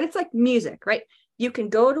before, but it's like music, right? You can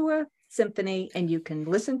go to a symphony and you can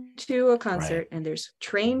listen to a concert, and there's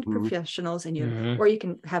trained professionals, and or you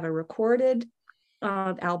can have a recorded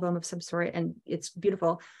album of some sort, and it's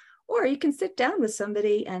beautiful. Or you can sit down with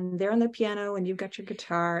somebody and they're on the piano and you've got your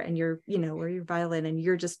guitar and your, or your violin, and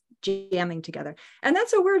you're just jamming together. And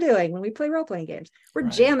that's what we're doing when we play role-playing games. We're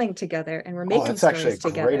jamming together and we're making stories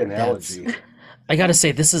together. Great analogy. I got to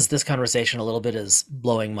say, this conversation a little bit is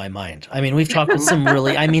blowing my mind. I mean, we've talked with some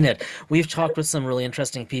really, I mean it, we've talked with some really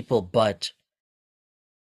interesting people, but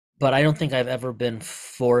I don't think I've ever been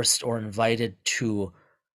forced or invited to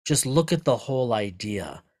just look at the whole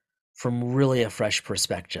idea from really a fresh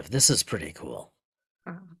perspective. This is pretty cool.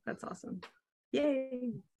 Oh, that's awesome.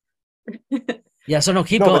 Yay. Yeah, so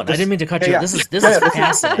keep going. I didn't mean to cut you. This is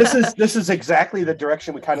fascinating. This is exactly the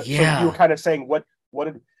direction we kind of, so you were kind of saying what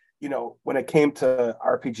did, when it came to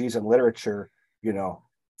RPGs and literature,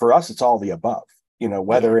 for us, it's all the above,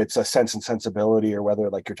 whether it's a Sense and Sensibility, or whether,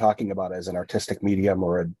 like you're talking about, as an artistic medium,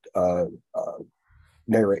 or a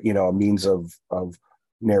means of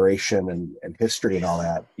narration and history and all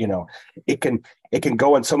that. It can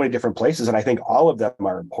go in so many different places, and I think all of them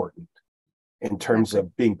are important in terms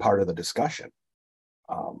of being part of the discussion.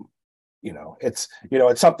 It's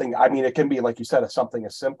something, I mean, it can be, like you said, something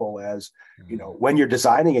as simple as, when you're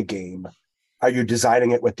designing a game, are you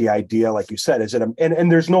designing it with the idea, like you said, is it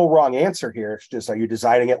and there's no wrong answer here. It's just, are you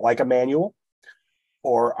designing it like a manual,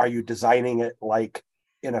 or are you designing it like,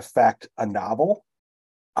 in effect, a novel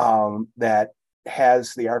that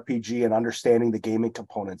has the RPG and understanding the gaming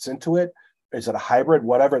components into it? Is it a hybrid?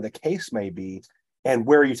 Whatever the case may be, and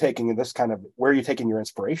where are you taking your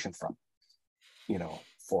inspiration from,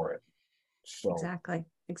 for it? So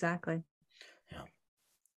exactly.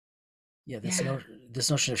 This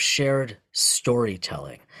notion of shared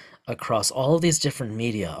storytelling across all of these different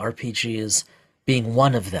media, RPGs being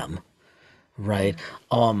one of them, right?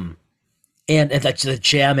 And the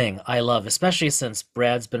jamming I love, especially since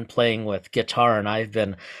Brad's been playing with guitar and I've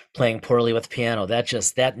been playing poorly with piano.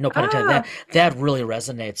 That no pun intended, that really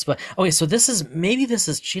resonates. But okay, so this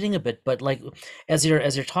is cheating a bit, but like as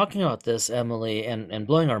you're talking about this, Emily, and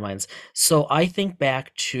blowing our minds. So I think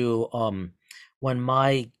back to when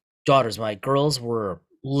my girls were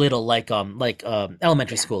little, like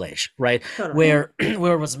elementary school age, right? Totally. Where it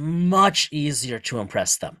was much easier to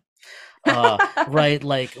impress them. Right,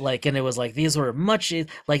 like and it was like, these were much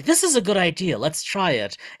like, this is a good idea, let's try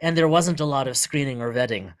it, and there wasn't a lot of screening or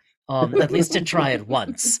vetting, at least to try it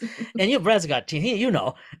once. And Brad's got teen, you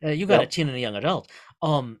got a teen and a young adult,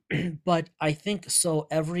 but I think so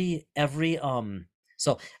every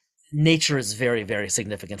so nature is very, very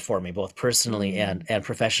significant for me, both personally and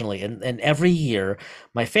professionally. And every year,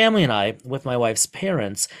 my family and I, with my wife's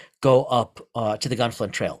parents, go up to the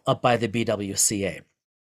Gunflint Trail up by the BWCA,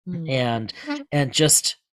 and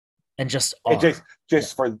just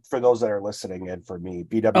for those that are listening, and for me,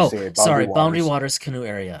 BWCA, Boundary Waters Canoe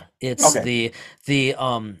Area. It's the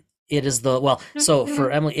it is the so for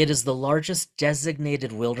Emily, it is the largest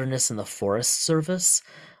designated wilderness in the Forest Service.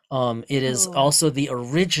 It is also the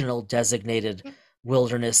original designated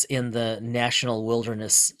wilderness in the National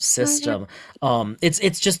Wilderness System.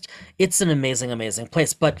 It's an amazing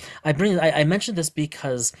place. But I mentioned this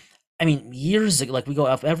because, I mean, years ago, like we go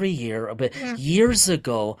up every year, but years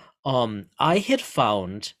ago, I had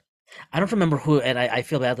found, I don't remember who, and I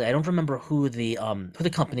feel badly, I don't remember who the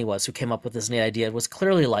company was who came up with this neat idea. It was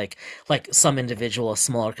clearly like some individual, a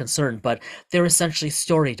smaller concern, but they're essentially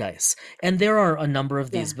story dice. And there are a number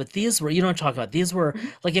of these, but these were, you know what I'm talking about, these were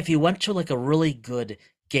like if you went to like a really good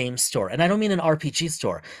game store, and I don't mean an RPG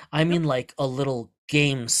store, I mean like a little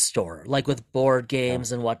game store, like with board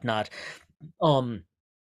games and whatnot.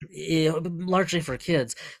 Largely for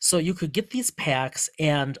kids. So you could get these packs,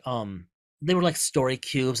 and they were like story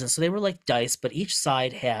cubes, and so they were like dice, but each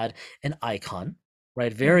side had an icon,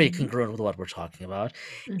 right? Very congruent with what we're talking about.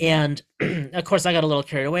 And of course, I got a little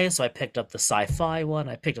carried away, so I picked up the sci-fi one,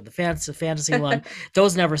 I picked up the fantasy one.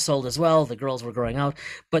 Those never sold as well. The girls were growing out.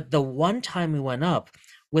 But the one time we went up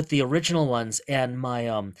with the original ones, and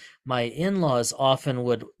my in-laws often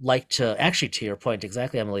would like to, actually, to your point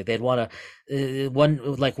exactly, Emily, they'd want to one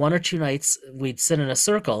or two nights we'd sit in a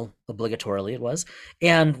circle, obligatorily it was,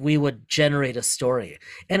 and we would generate a story,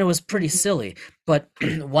 and it was pretty silly. But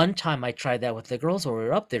one time I tried that with the girls while we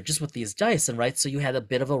were up there, just with these dice, and right, so you had a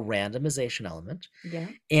bit of a randomization element,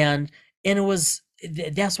 and it was,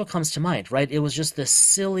 that's what comes to mind, right? It was just this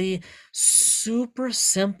silly, super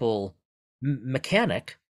simple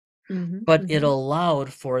mechanic, but it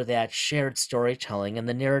allowed for that shared storytelling, and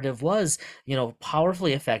the narrative was,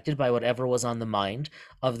 powerfully affected by whatever was on the mind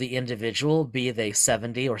of the individual, be they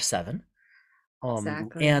 70 or 7.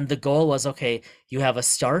 Exactly. And the goal was, okay, you have a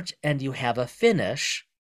start and you have a finish,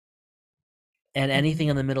 and anything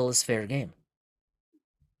in the middle is fair game.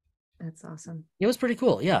 That's awesome. It was pretty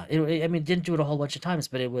cool. Yeah. I mean, didn't do it a whole bunch of times,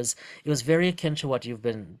 but it was very akin to what you've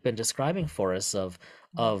been describing for us of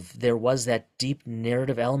there was that deep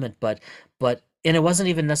narrative element, but and it wasn't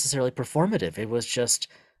even necessarily performative. It was just,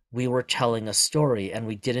 we were telling a story and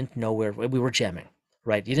we didn't know where we were jamming,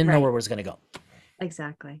 right? You didn't know where it was going to go.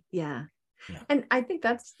 Exactly. Yeah. And I think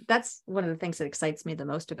that's one of the things that excites me the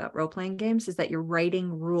most about role-playing games, is that you're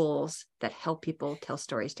writing rules that help people tell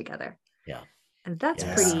stories together. Yeah. And that's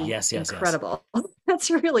pretty incredible. That's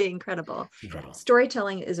really incredible.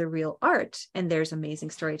 Storytelling is a real art, and there's amazing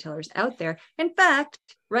storytellers out there. In fact,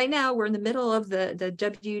 right now we're in the middle of the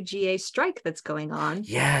WGA strike that's going on.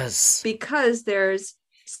 Yes. Because there's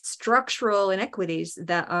structural inequities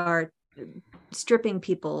that are stripping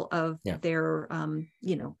people of their,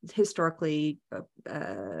 historically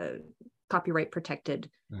copyright protected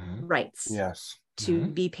rights. Yes. To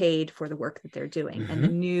be paid for the work that they're doing. And the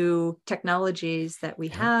new technologies that we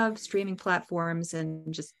have, streaming platforms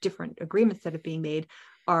and just different agreements that are being made,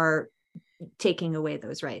 are taking away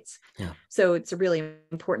those rights. So it's a really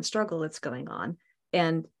important struggle that's going on.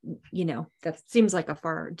 And, that seems like a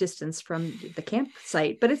far distance from the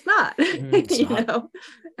campsite, but it's not.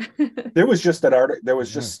 There was just an article,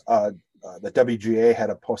 the WGA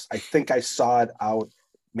had a post. I think I saw it out.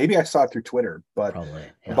 Maybe I saw it through Twitter, but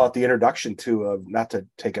about the introduction not to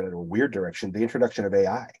take it in a weird direction, the introduction of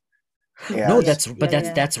AI. No, that's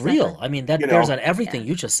real. I mean, that bears on everything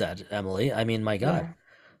you just said, Emily. I mean, my God.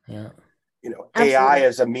 Yeah. AI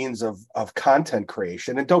as a means of content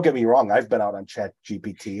creation. And don't get me wrong, I've been out on Chat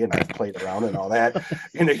GPT and I've played around and all that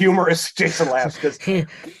in a humorous Jason laughs.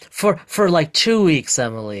 For like 2 weeks,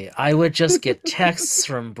 Emily, I would just get texts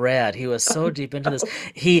from Brad. He was so deep into this.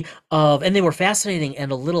 And they were fascinating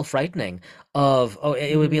and a little frightening.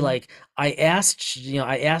 It would be like, I asked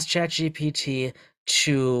Chat GPT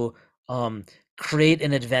to create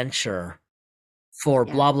an adventure for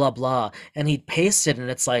blah blah blah, and he'd paste it, and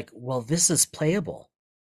it's like, well, this is playable,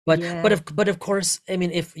 but of course, I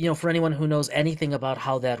mean, if for anyone who knows anything about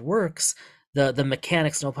how that works, the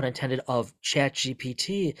mechanics, no pun intended, of Chat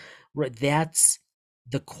GPT, right, that's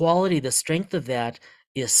the quality, the strength of that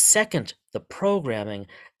is second the programming,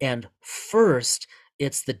 and first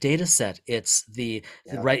it's the data set, it's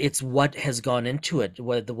it's what has gone into it,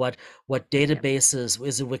 what databases,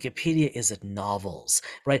 is it Wikipedia, is it novels,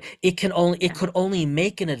 right? It could only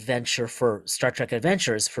make an adventure for Star Trek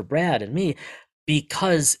Adventures for Brad and me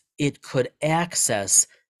because it could access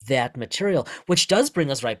that material, which does bring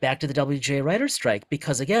us right back to the WGA writer's strike,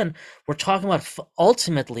 because again, we're talking about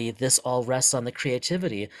ultimately this all rests on the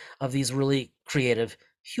creativity of these really creative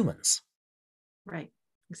humans. Right.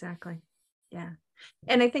 Exactly. Yeah.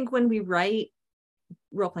 And I think when we write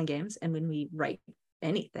role-playing games, and when we write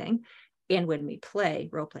anything, and when we play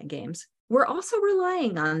role-playing games, we're also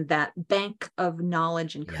relying on that bank of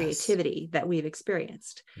knowledge and creativity that we've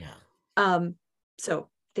experienced. Yeah. So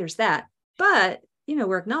there's that. But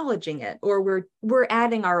we're acknowledging it, or we're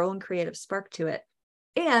adding our own creative spark to it.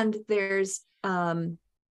 And there's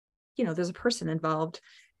there's a person involved,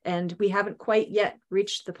 and we haven't quite yet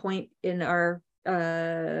reached the point in our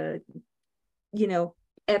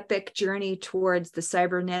epic journey towards the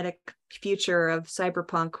cybernetic future of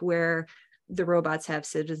cyberpunk, where the robots have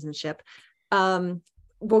citizenship.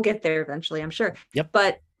 We'll get there eventually, I'm sure. Yep.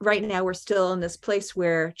 But right now we're still in this place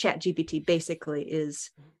where ChatGPT basically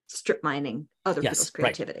is strip mining other people's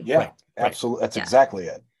creativity. Right. Yeah, absolutely. That's exactly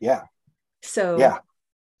it. Yeah. So,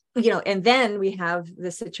 and then we have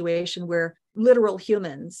the situation where literal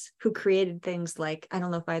humans who created things like, I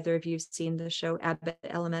don't know if either of you've seen the show Abbott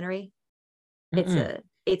Elementary. Mm-mm.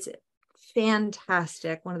 It's a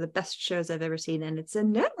fantastic, one of the best shows I've ever seen, and it's a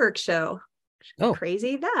network show. Oh,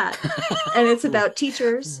 crazy that. And it's about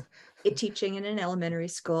teachers teaching in an elementary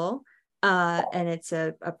school, and it's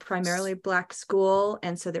a primarily Black school,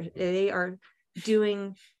 and so they are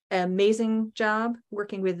doing an amazing job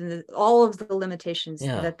working with all of the limitations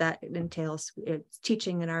that entails. It's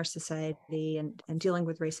teaching in our society and dealing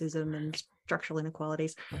with racism and structural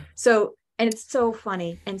inequalities. So, and it's so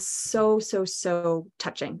funny and so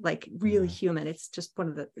touching, like really human. It's just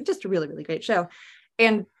just a really, really great show.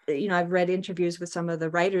 And, I've read interviews with some of the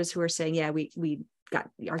writers who are saying, we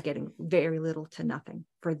are getting very little to nothing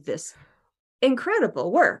for this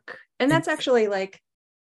incredible work. And that's actually like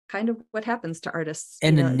kind of what happens to artists.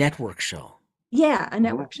 And a network show. Yeah, a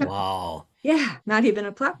network show. Wow. Yeah, not even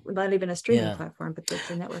a streaming platform, but it's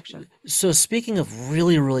a network show. So speaking of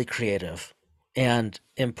really, really creative and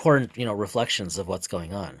important, reflections of what's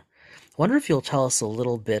going on, I wonder if you'll tell us a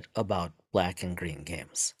little bit about Black and Green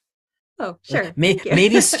Games. Oh, sure.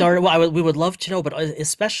 Maybe start. Well, we would love to know, but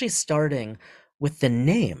especially starting with the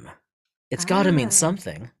name. It's got to mean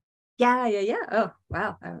something. Yeah. Oh,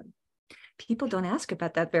 wow. People don't ask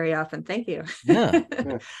about that very often. Thank you. Yeah.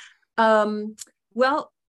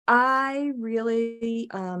 Well, I really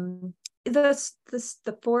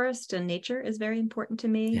the forest and nature is very important to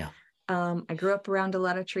me. Yeah. I grew up around a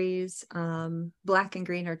lot of trees. Black and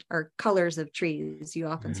green are colors of trees. You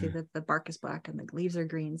often see that the bark is black and the leaves are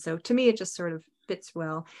green. So to me, it just sort of fits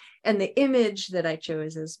well. And the image that I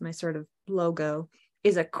chose as my sort of logo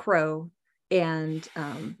is a crow and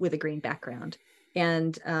with a green background.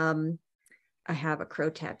 And I have a crow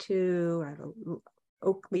tattoo. I have an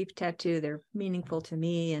oak leaf tattoo. They're meaningful to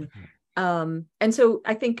me. And so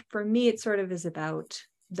I think for me, it sort of is about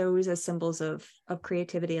those as symbols of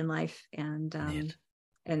creativity in life. And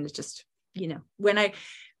it's just,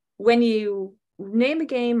 when you name a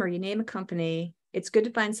game or you name a company, it's good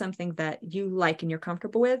to find something that you like and you're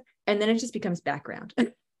comfortable with. And then it just becomes background,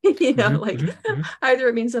 either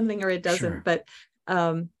it means something or it doesn't. Sure. But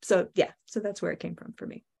so that's where it came from for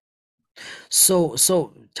me. So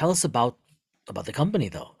tell us about the company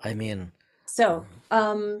though. I mean, so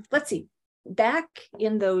let's see, back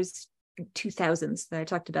in those 2000s that I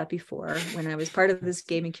talked about before, when I was part of this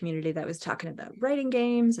gaming community that was talking about writing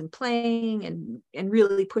games and playing and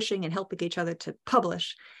really pushing and helping each other to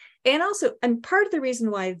publish. And part of the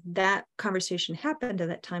reason why that conversation happened at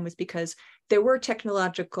that time was because there were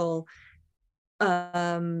technological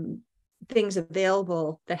things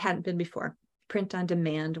available that hadn't been before. Print on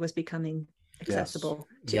demand was becoming accessible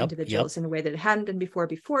to individuals in a way that it hadn't been before.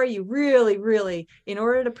 Before, you really, really, in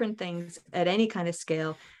order to print things at any kind of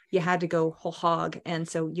scale, you had to go whole hog. And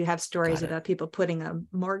so you have stories about people putting a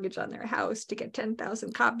mortgage on their house to get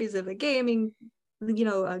 10,000 copies of a game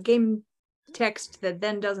text that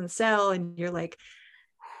then doesn't sell. And you're like,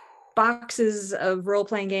 boxes of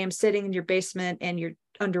role-playing games sitting in your basement and you're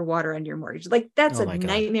underwater on your mortgage. Like that's a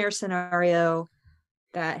nightmare scenario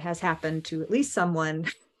that has happened to at least someone.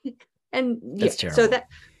 And so it's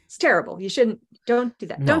terrible. Don't do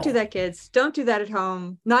that. No. Don't do that, kids. Don't do that at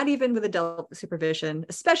home. Not even with adult supervision,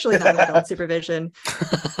 especially not with adult supervision.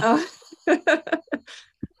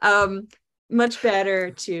 Much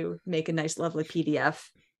better to make a nice, lovely PDF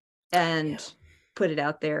and put it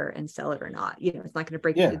out there and sell it or not. It's not going to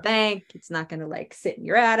break into the bank. It's not going to sit in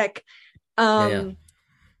your attic.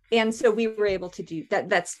 And so we were able to do that.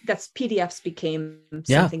 That's PDFs became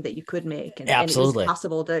something that you could make, and it was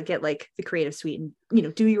possible to get the Creative Suite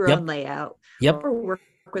and do your own layout or work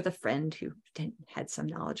with a friend who had some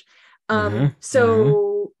knowledge. Mm-hmm.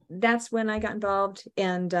 So that's when I got involved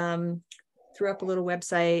and threw up a little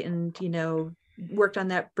website and, worked on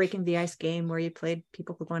that Breaking the Ice game where you played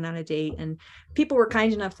people who went on a date, and people were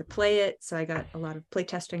kind enough to play it. So I got a lot of play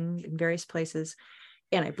testing in various places,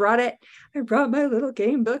 and I brought my little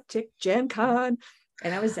game book to Gen Con,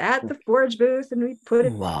 and I was at the Forge booth and we put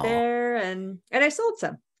it there, and I sold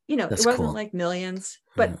some. That's it wasn't cool. like millions,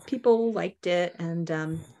 but people liked it. And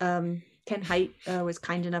Ken Hite was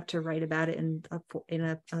kind enough to write about it in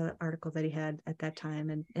a article that he had at that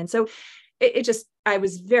time. And so I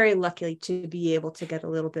was very lucky to be able to get a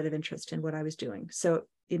little bit of interest in what I was doing. So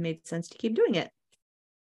it made sense to keep doing it.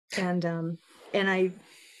 And I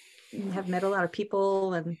have met a lot of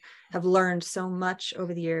people and have learned so much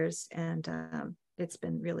over the years. And it's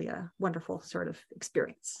been really a wonderful sort of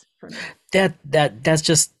experience for me.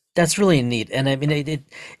 That's really neat. And I mean,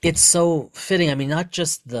 it's so fitting. I mean, not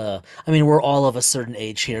just we're all of a certain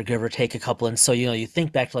age here, give or take a couple. And so, you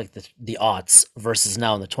think back to like the aughts versus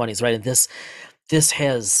now in the 20s, right? And this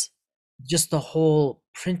has just the whole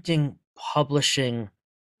printing, publishing,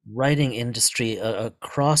 writing industry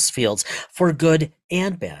across fields for good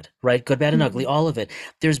and bad, right? Good, bad, and ugly, all of it.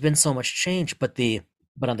 There's been so much change, but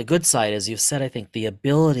on the good side, as you've said, I think the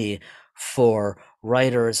ability for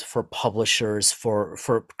writers, for publishers, for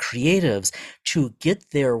creatives to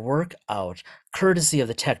get their work out courtesy of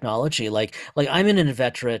the technology. Like I'm an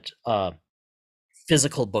inveterate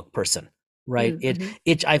physical book person, right?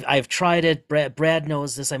 I've tried it. Brad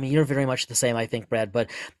knows this. I mean, you're very much the same, I think, Brad,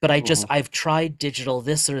 but I've tried digital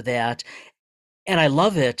this or that, and I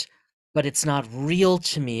love it, but it's not real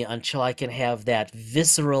to me until I can have that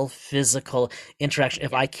visceral physical interaction.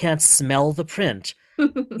 If I can't smell the print,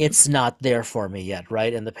 it's not there for me yet,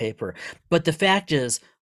 right? In the paper. But the fact is,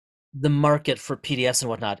 the market for PDFs and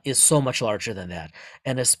whatnot is so much larger than that.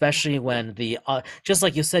 And especially when just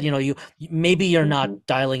like you said, you maybe you're not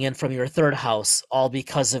dialing in from your third house all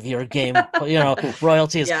because of your game,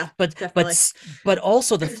 royalties. Yeah, but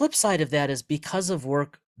also the flip side of that is because of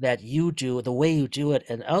work that you do, the way you do it,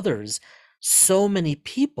 and others, so many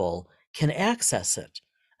people can access it.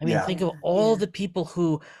 I mean, think of all the people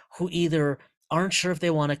who either aren't sure if they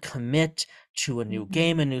want to commit to a new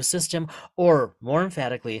game, a new system, or more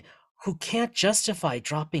emphatically, who can't justify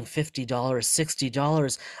dropping $50,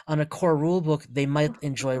 $60 on a core rulebook they might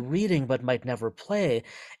enjoy reading but might never play.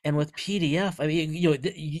 And with PDF, I mean,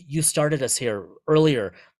 you started us here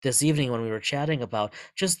earlier this evening when we were chatting about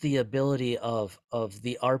just the ability of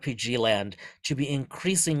the RPG land to be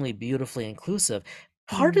increasingly beautifully inclusive.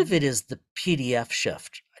 Part of it is the PDF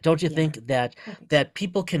shift. Don't you think that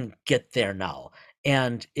people can get there now?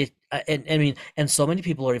 And and so many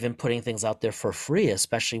people are even putting things out there for free,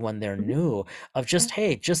 especially when they're new, of just,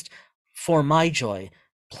 hey, just for my joy,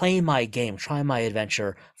 play my game, try my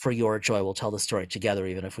adventure. For your joy, we'll tell the story together,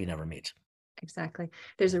 even if we never meet. Exactly.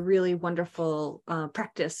 There's a really wonderful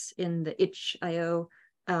practice in the itch.io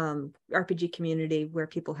RPG community where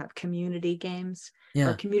people have community games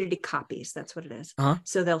or community copies. That's what it is.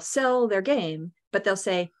 So they'll sell their game, but they'll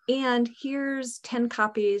say, and here's 10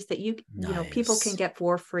 copies that people can get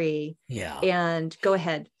for free. Yeah. And go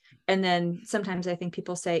ahead. And then sometimes I think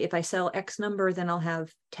people say, if I sell X number, then I'll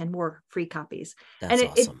have 10 more free copies. That's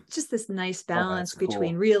awesome. It's just this nice balance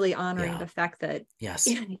between really honoring the fact that,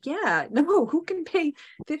 who can pay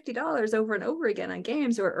 $50 over and over again on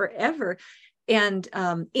games or ever. And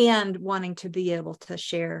wanting to be able to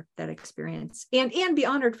share that experience and be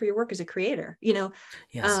honored for your work as a creator, it's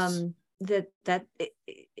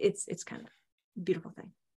kind of a beautiful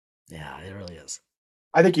thing. Yeah, it really is.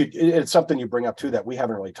 I think it's something you bring up too that we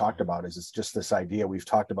haven't really talked about. Is it's just this idea we've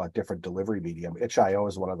talked about different delivery medium. itch.io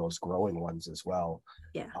is one of those growing ones as well.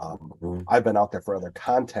 Yeah. I've been out there for other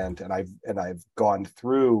content, and I've gone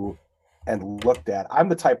through and looked at. I'm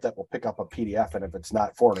the type that will pick up a PDF, and if it's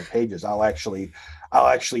not 400 pages, I'll actually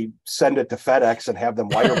send it to FedEx and have them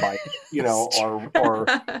wire bind it, or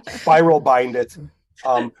spiral bind it.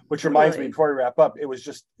 Which reminds me, before we wrap up, it was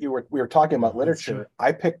just we were talking about literature.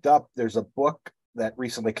 I picked up, there's a book that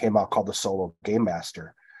recently came out called The Solo Game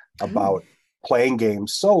Master, about playing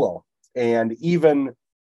games solo, and even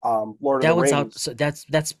Lord of the Rings. Out. So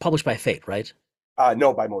that's published by Fate, right?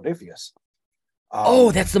 No, by Modiphius.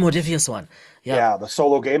 That's the Modiphius one. Yeah, the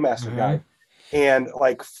Solo Game Master guy. And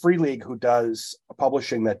like Free League, who does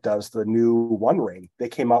publishing that does the new One Ring, they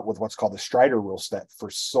came out with what's called the Strider rule set for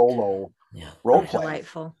solo role play.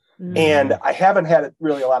 Delightful. And I haven't had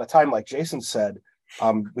really a lot of time, like Jason said.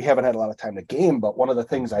 We haven't had a lot of time to game, but one of the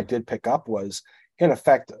things I did pick up was, in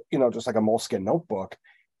effect, just like a Moleskine notebook,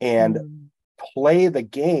 and play the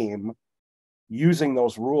game using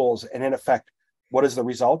those rules. And in effect, what is the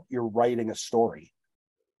result? You're writing a story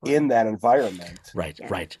in that environment.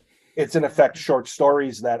 Right. It's in effect short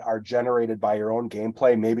stories that are generated by your own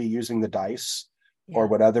gameplay, maybe using the dice or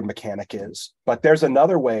what other mechanic is. But there's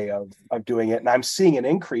another way of doing it. And I'm seeing an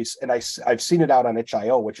increase, and I've seen it out on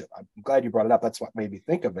itch.io, which I'm glad you brought it up. That's what made me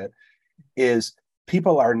think of it, is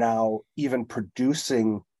people are now even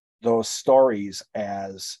producing those stories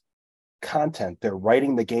as content. They're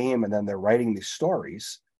writing the game and then they're writing these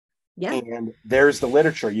stories. Yeah. And there's the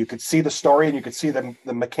literature. You could see the story and you could see the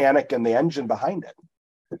mechanic and the engine behind it.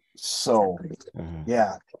 So,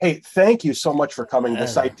 yeah. Hey, thank you so much for coming.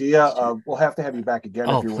 This idea of, we'll have to have you back again.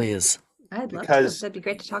 Oh, please. I'd love to. That'd be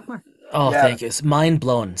great to talk more. Oh, yeah. Thank you. It's mind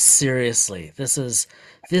blown. Seriously. This is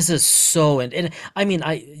so, and I mean,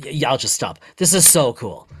 I'll just stop. This is so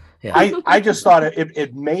cool. Yeah. I just thought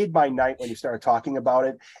it made my night when you started talking about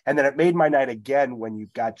it. And then it made my night again when you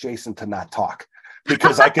got Jason to not talk.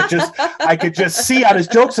 Because I could just see, on his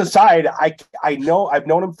jokes aside, I know I've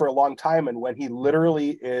known him for a long time, and when he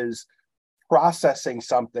literally is processing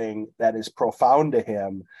something that is profound to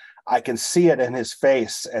him, I can see it in his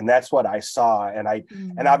face, and that's what I saw. And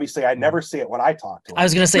and obviously I never see it when I talk to him. I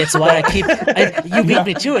was going to say, it's why you beat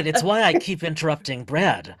me to it. It's why I keep interrupting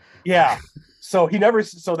Brad. Yeah. So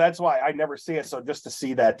that's why I never see it. So just to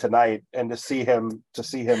see that tonight and to see him.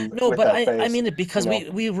 No, with but that face, I mean it because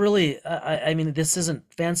we really, I mean, this isn't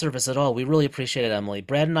fan service at all. We really appreciate it, Emily.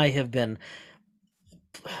 Brad and I have been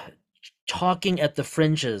talking at the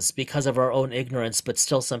fringes because of our own ignorance, but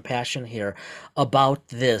still some passion here about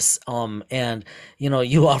this. And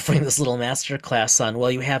you offering this little master class on, well,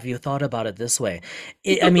 you thought about it this way.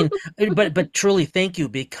 I mean, but truly thank you,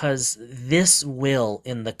 because this will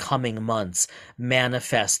in the coming months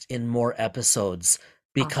manifest in more episodes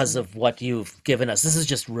because of what you've given us. This is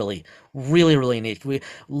just really, really, really neat. We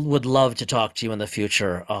would love to talk to you in the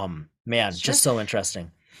future. Man, just so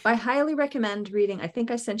interesting. I highly recommend reading. I think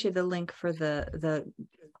I sent you the link for the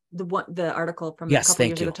article from a couple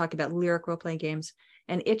years ago talking about lyric role-playing games,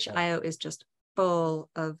 and itch.io is just full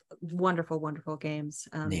of wonderful, wonderful games.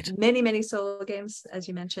 Many, many solo games, as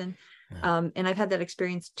you mentioned. Yeah. And I've had that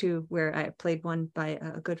experience too, where I played one by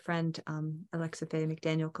a good friend, Alexa Faye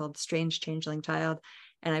McDaniel, called Strange Changeling Child.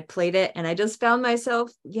 And I played it and I just found myself,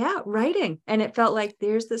 writing. And it felt like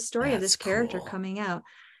there's this story of this character coming out.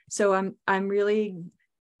 So I'm really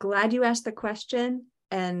glad you asked the question,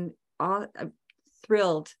 and I'm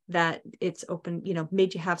thrilled that it's open,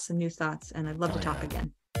 made you have some new thoughts, and I'd love to talk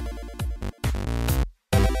again.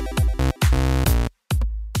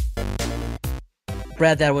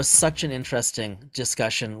 Brad, that was such an interesting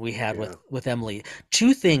discussion we had with Emily.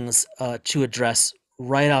 Two things to address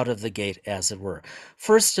right out of the gate, as it were.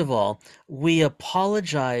 First of all, we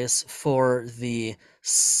apologize for the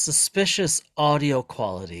suspicious audio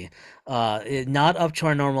quality, not up to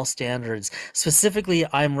our normal standards. Specifically,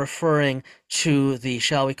 I'm referring to the,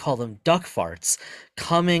 shall we call them, duck farts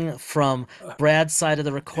coming from Brad's side of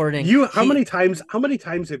the recording. How many times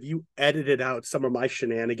have you edited out some of my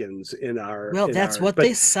shenanigans in our? Well, that's what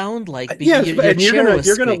they sound like. Yes, and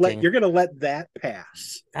you're gonna let that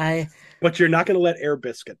pass. But you're not going to let Air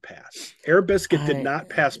Biscuit pass. Air Biscuit did not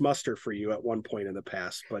pass muster for you at one point in the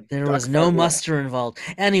past, but there was no muster involved.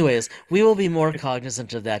 Anyways, we will be more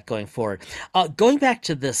cognizant of that going forward. Going back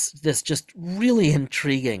to this just really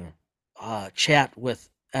intriguing chat with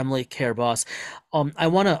Emily Care-Boss, I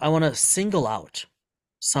wanna single out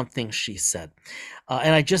something she said,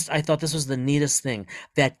 and I thought this was the neatest thing,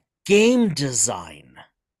 that game design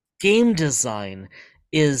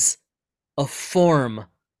is a form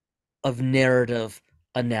of narrative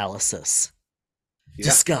analysis. Yeah.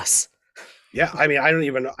 Discuss. Yeah, I mean,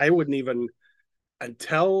 I wouldn't even,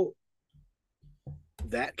 until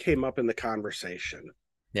that came up in the conversation.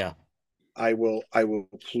 Yeah. I will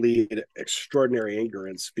plead extraordinary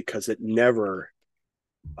ignorance, because it never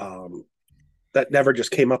just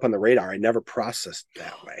came up on the radar. I never processed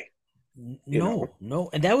that way. No.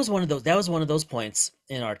 And that was one of those points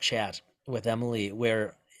in our chat with Emily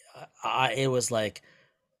where it was like,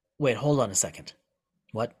 wait, hold on a second.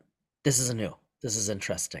 What? This is new. This is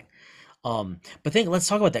interesting. But let's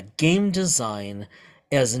talk about that. Game design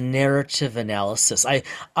as narrative analysis.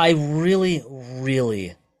 I really,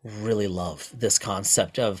 really, really love this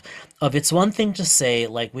concept of it's one thing to say,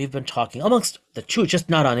 like we've been talking amongst the two, just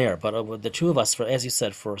not on air, but with the two of us, for, as you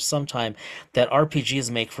said, for some time, that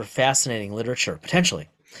RPGs make for fascinating literature, potentially.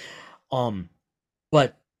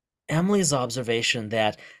 But Emily's observation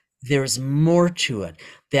that there's more to it,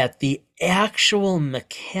 that the actual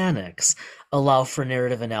mechanics allow for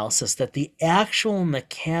narrative analysis, that the actual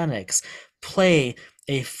mechanics play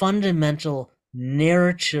a fundamental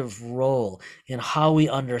narrative role in how we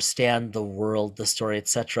understand the world, the story,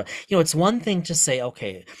 etc. It's one thing to say,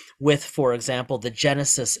 okay, with, for example, the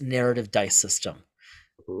Genesis narrative dice system,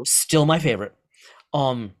 still my favorite.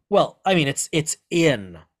 Well, I mean, it's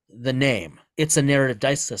in the name. It's a narrative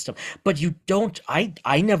dice system, but you don't.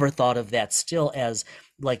 I never thought of that still as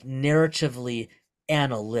like narratively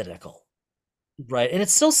analytical, right? And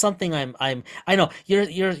it's still something I know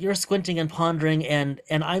you're squinting and pondering, and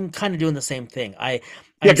I'm kind of doing the same thing. Yeah,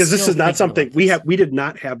 because this is not something we did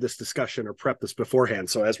not have this discussion or prep this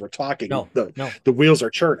beforehand. So as we're talking, the wheels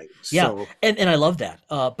are churning. Yeah, and I love that.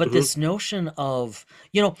 But this notion of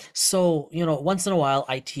once in a while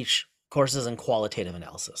I teach courses in qualitative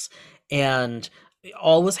analysis, and I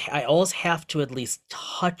always have to at least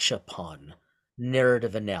touch upon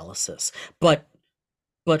narrative analysis, but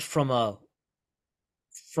from a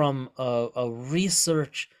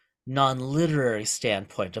research non-literary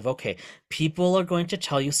standpoint of, okay, people are going to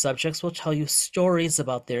tell you, subjects will tell you stories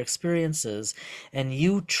about their experiences, and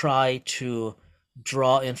you try to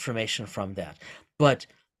draw information from that. But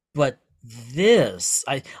this,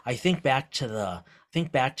 I think back to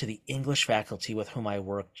the English faculty with whom I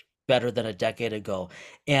worked better than a decade ago,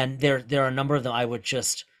 and there are a number of them I would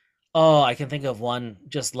just, oh, I can think of one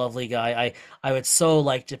just lovely guy. I would so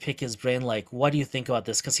like to pick his brain, like, what do you think about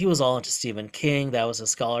this? Because he was all into Stephen King. That was a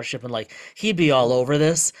scholarship, and like he'd be all over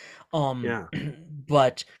this. Yeah.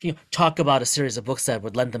 But talk about a series of books that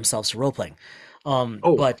would lend themselves to role playing.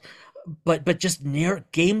 But just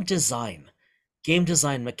game design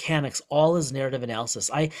mechanics, all is narrative analysis.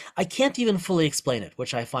 I can't even fully explain it,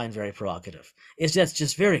 which I find very provocative. It's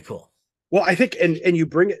just very cool. Well, I think, and you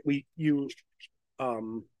bring it,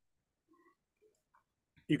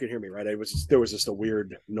 you can hear me, right? There was just a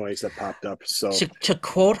weird noise that popped up. So to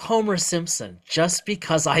quote Homer Simpson, just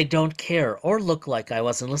because I don't care or look like I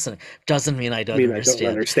wasn't listening doesn't mean I don't understand. I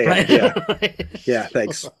don't understand. Right? Yeah. Yeah.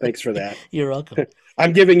 Thanks for that. You're welcome.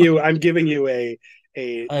 I'm giving you a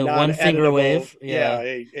one finger wave.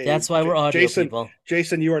 Yeah. That's why we're audio people.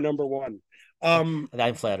 Jason, you are number one. I'm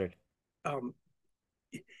flattered.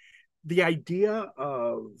 The idea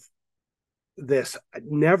of this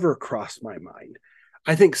never crossed my mind.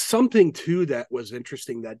 I think something too that was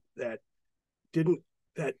interesting that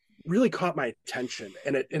really caught my attention,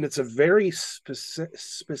 and it's a very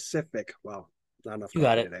specific. Well, not enough. You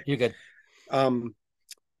got it. Today. You're good.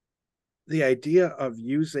 The idea of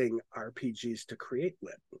using RPGs to create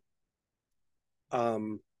lit.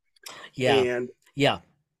 And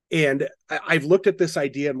I've looked at this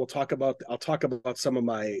idea, and I'll talk about some of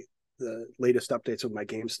the latest updates with my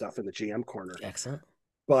game stuff in the GM corner. Excellent.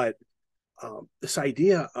 But this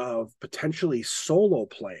idea of potentially solo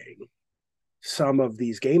playing some of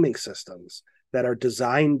these gaming systems that are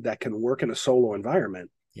designed that can work in a solo environment,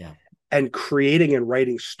 and creating and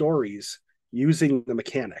writing stories using the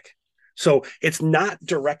mechanic. So it's not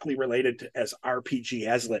directly related to as RPG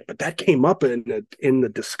as lit, but that came up in the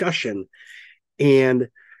discussion, and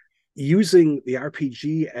using the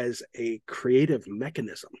RPG as a creative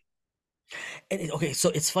mechanism. And okay, so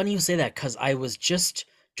it's funny you say that, because I was just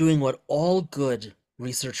doing what all good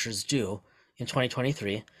researchers do in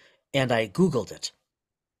 2023, and I Googled it.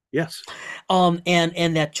 Yes.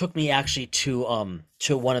 And that took me actually to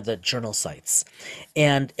one of the journal sites,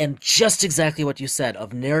 and just exactly what you said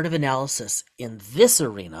of narrative analysis in this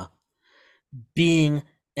arena being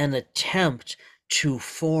an attempt to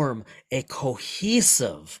form a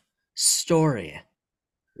cohesive story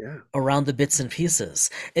around the bits and pieces.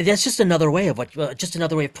 And that's just another way of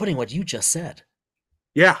putting what you just said.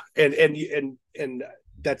 Yeah, and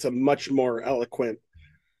that's a much more eloquent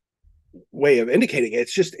way of indicating it.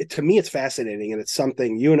 It's just, to me, it's fascinating, and it's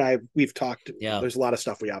something you and we've talked. There's a lot of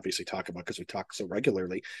stuff we obviously talk about because we talk so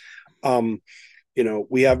regularly.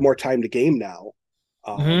 We have more time to game now.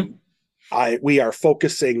 We are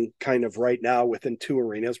focusing kind of right now within two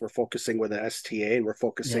arenas. We're focusing with an STA, and we're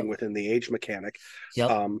focusing within the age mechanic.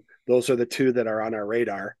 Those are the two that are on our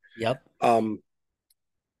radar.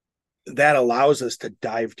 That allows us to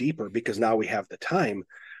dive deeper because now we have the time.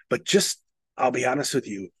 But I'll be honest with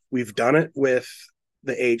you, we've done it with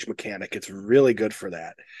the age mechanic. It's really good for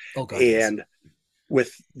that. And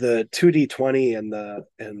with the 2D20 and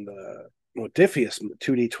the Modiphius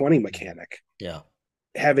 2D20 mechanic,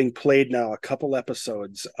 having played now a couple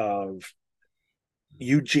episodes of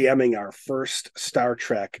you GMing our first Star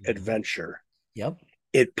Trek adventure,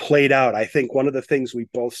 it played out. I think one of the things we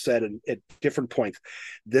both said at different points,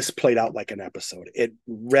 this played out like an episode. It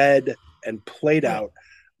read and played out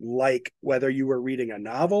like whether you were reading a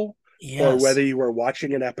novel or whether you were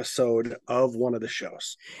watching an episode of one of the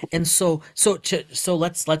shows. And so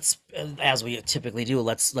let's as we typically do,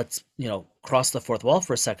 let's cross the fourth wall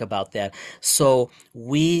for a sec about that. So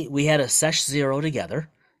we had a sesh 0 together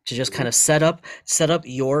to just kind of set up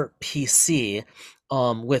your PC,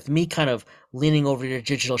 with me kind of leaning over your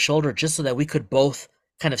digital shoulder, just so that we could both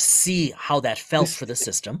kind of see how that felt for the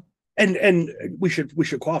system. And we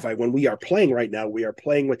should qualify, when we are playing right now, we are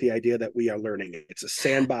playing with the idea that we are learning. It's a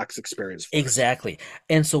sandbox experience. Exactly.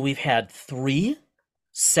 And so we've had 3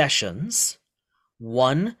 sessions,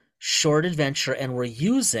 1 short adventure, and we're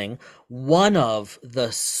using one of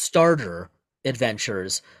the starter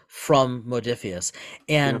adventures from Modiphius.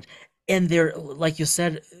 And they're, like you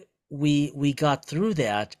said, we got through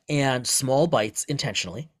that, and small bites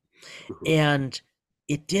intentionally. And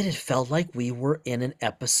it felt like we were in an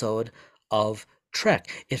episode of Trek.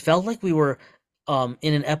 It felt like we were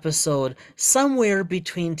in an episode somewhere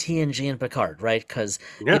between TNG and Picard, right? Because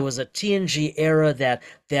it was a TNG era that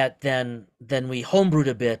then we homebrewed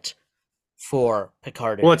a bit for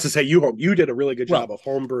Picard. Well, it's to say you did a really good job of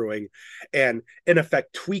homebrewing and in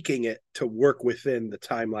effect tweaking it to work within the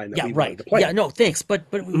timeline that we wanted to play. Yeah, no, thanks. But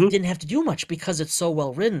we didn't have to do much because it's so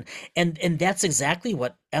well written. And that's exactly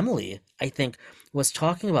what Emily, I think, was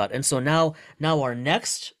talking about. And so now our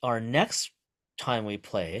next time we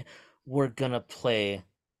play, we're gonna play,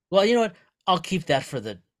 well, you know what, I'll keep that for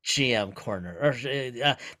the GM corner, or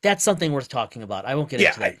that's something worth talking about. I won't get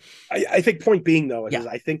into that. I think point being though is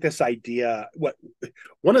I think this idea,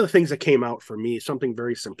 one of the things that came out for me, something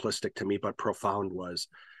very simplistic to me but profound, was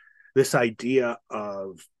this idea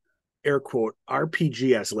of air quote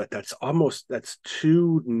RPG as lit. That's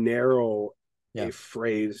too narrow a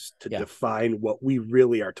phrase to define what we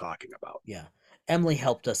really are talking about. Yeah. Emily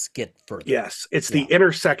helped us get further. Yes, it's the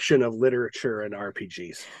intersection of literature and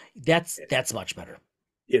RPGs. That's much better.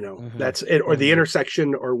 That's it, or the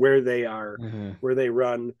intersection, or where they are, where they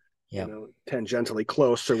run, tangentially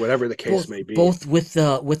close, or whatever the case may be. Both with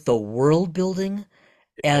the world building,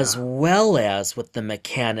 as well as with the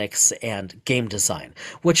mechanics and game design,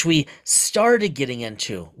 which we started getting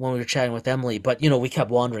into when we were chatting with Emily, but we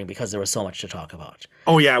kept wandering because there was so much to talk about.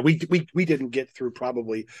 Oh yeah, we didn't get through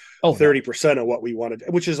probably 30% of what we wanted,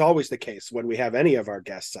 which is always the case when we have any of our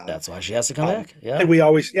guests on. That's why she has to come back. Yeah, and we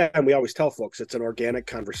always tell folks it's an organic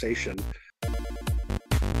conversation.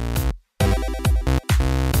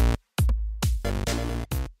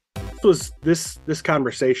 Was this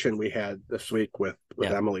conversation we had this week with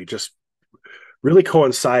Emily just really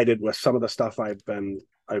coincided with some of the stuff I've been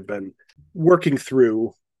working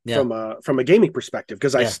through from a gaming perspective,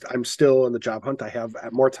 because I'm still in the job hunt. I have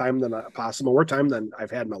more time than I've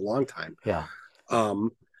had in a long time.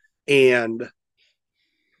 And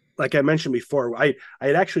like I mentioned before, I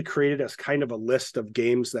had actually created as kind of a list of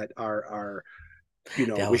games that are cool.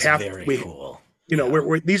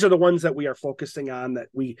 These are the ones that we are focusing on, that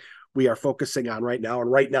we are focusing on right now. And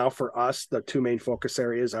right now for us, the 2 main focus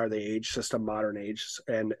areas are the Age system, Modern Age,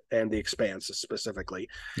 and the Expanse specifically.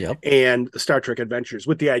 And the Star Trek Adventures,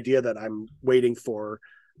 with the idea that I'm waiting for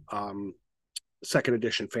 2nd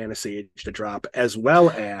edition Fantasy Age to drop, as well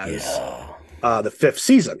as the 5th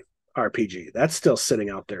season RPG. That's still sitting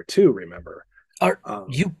out there too, remember.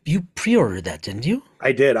 You pre-ordered that, didn't you?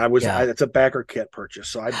 I did. It's a backer kit purchase,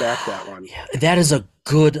 so I backed that one. Yeah, that is a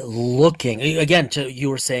good looking. Again, you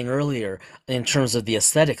were saying earlier in terms of the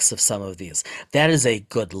aesthetics of some of these, that is a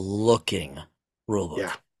good looking rulebook.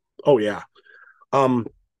 Yeah. Oh yeah.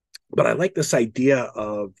 But I like this idea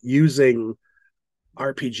of using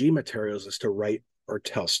RPG materials as to write or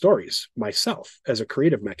tell stories myself as a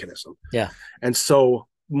creative mechanism. Yeah. And so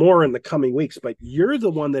more in the coming weeks, but you're the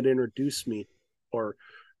one that introduced me or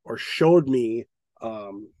showed me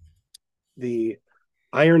the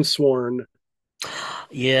Ironsworn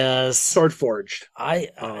Sword Forged. I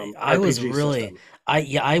was really system.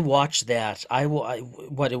 I watched that.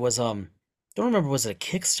 What it was don't remember, was it a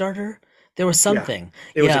Kickstarter? There was something.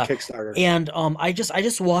 It was a Kickstarter. And I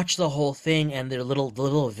just watched the whole thing, and the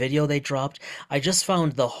little video they dropped. I just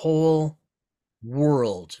found the whole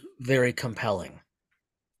world very compelling.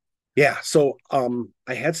 Yeah, so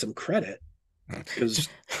I had some credit, because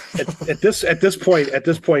at this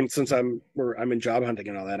point, since I'm in job hunting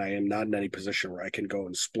and all that, I am not in any position where I can go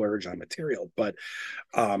and splurge on material. But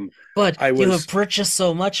you have purchased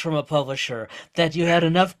so much from a publisher that you had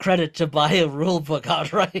enough credit to buy a rule book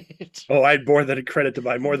outright. Oh, I had more than a credit to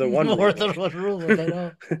buy more than one. More than one rule book, I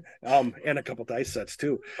know. And a couple dice sets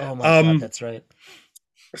too. Oh my God, that's right.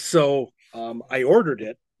 So I ordered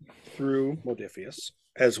it through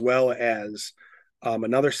as well as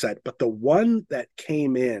another set, but the one that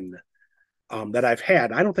came in that I've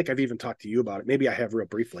had. I don't think I've even talked to you about it. Maybe I have real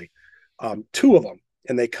briefly. Two of them,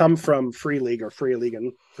 and they come from Free League or Free League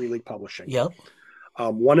and Free League Publishing. Yep.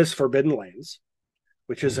 One is Forbidden Lands,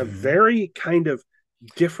 which is a very kind of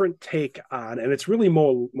different take on, and it's really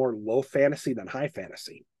more low fantasy than high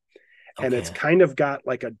fantasy. Okay. And it's kind of got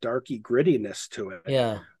like a darky grittiness to it.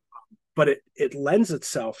 Yeah. But it lends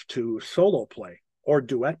itself to solo play or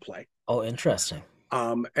duet play. Oh, interesting.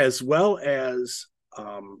 As well as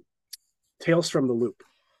Tales from the Loop.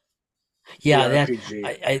 Yeah,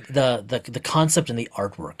 the concept and the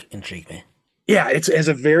artwork intrigue me. Yeah, it has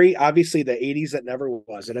a very, obviously the 80s that never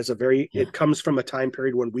was. It has a very, it comes from a time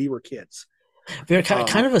period when we were kids. Very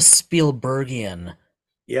kind of a Spielbergian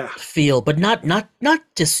feel, but not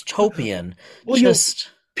dystopian. Well,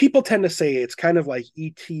 just people tend to say it's kind of like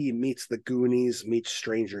E.T. meets the Goonies meets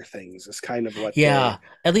Stranger Things. It's kind of what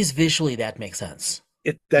at least visually that makes sense.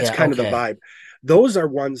 That's kind of the vibe. Those are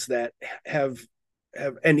ones that have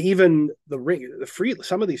and even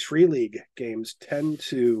some of these Free League games tend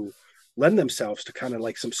to lend themselves to kind of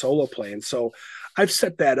like some solo play. And so I've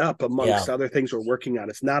set that up amongst other things we're working on.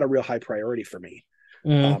 It's not a real high priority for me.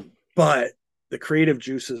 But the creative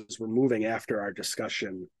juices were moving after our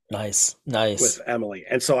discussion. Nice. With Emily.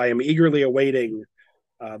 And so I am eagerly awaiting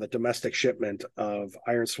the domestic shipment of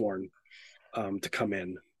Ironsworn to come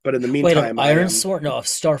in. But in the meantime, Ironsworn? No, of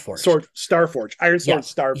Starforge. Starforge. Ironsworn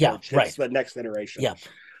Starforge. Yeah, right. It's the next iteration. Yeah.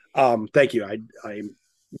 Thank you. I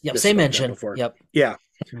same mention. Yep. Yeah.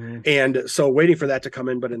 And so waiting for that to come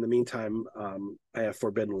in, but in the meantime, I have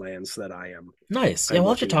Forbidden Lands that I am. Nice. Yeah, we'll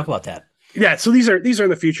have to talk about that. Yeah, so these are in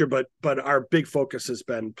the future, but our big focus has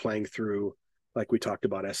been playing through, like we talked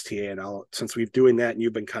about, STA, and since we've doing that, and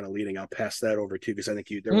you've been kind of leading, I'll pass that over to you because I think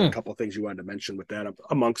there were a couple of things you wanted to mention with that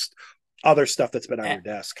amongst other stuff that's been on your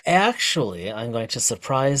desk. Actually, I'm going to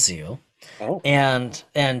surprise you, and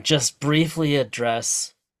just briefly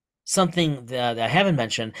address something that I haven't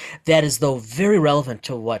mentioned that is, though, very relevant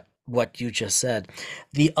to what you just said.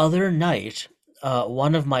 The other night,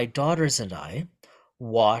 one of my daughters and I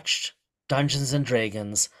watched Dungeons and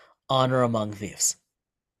Dragons Honor Among Thieves.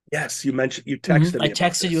 Yes, you texted me. I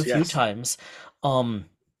texted you a few times.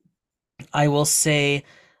 I will say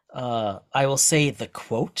the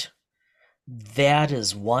quote, "That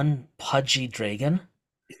is one pudgy dragon."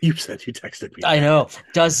 You said you texted me. I know.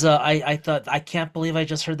 I thought, I can't believe I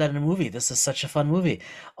just heard that in a movie. This is such a fun movie.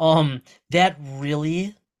 That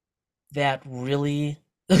really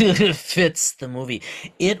fits the movie.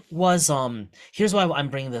 It was here's why I'm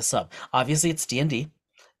bringing this up. Obviously it's D&D.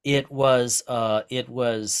 It was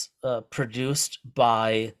produced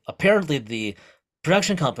by apparently the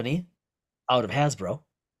production company out of Hasbro.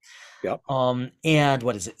 Yep. And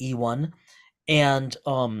what is it, E1? And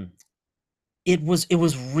it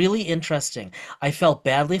was really interesting. I felt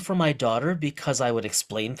badly for my daughter because I would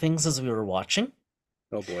explain things as we were watching.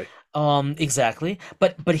 Oh boy. Exactly.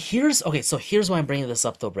 But here's why I'm bringing this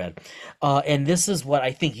up though, Brad. And this is what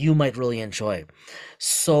I think you might really enjoy.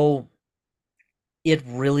 So it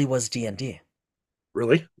really was D&D.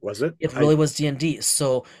 Really? Was it? It really was D&D.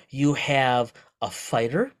 So you have a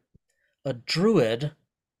fighter, a druid,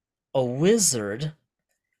 a wizard,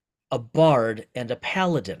 a bard, and a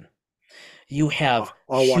paladin. You have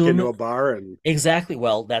all walk into a bar and exactly.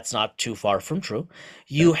 Well, that's not too far from true.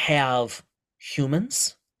 You have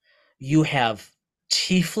humans, you have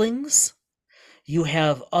tieflings, you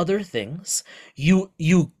have other things. You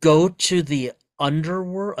go to the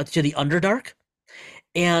underworld, to the Underdark,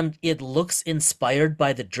 and it looks inspired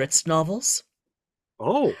by the Drizzt novels.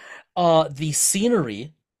 Oh. The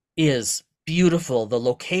scenery is beautiful. The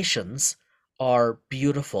locations are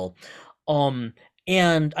beautiful.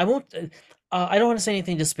 And I don't want to say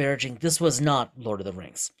anything disparaging. This was not Lord of the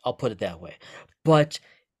Rings. I'll put it that way. But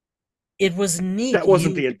it was neat. That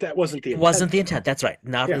wasn't the intent. That's right.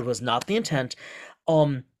 It was not the intent.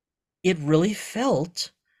 It really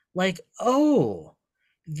felt like,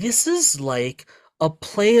 this is like a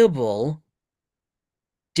playable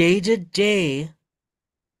day-to-day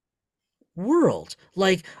world.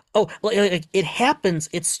 Like it happens,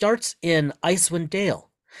 it starts in Icewind Dale.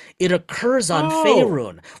 It occurs on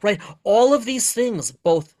Faerun, right? All of these things,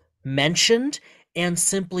 both mentioned and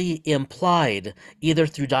simply implied, either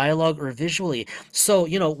through dialogue or visually. So,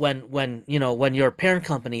 when your parent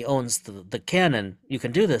company owns the canon, you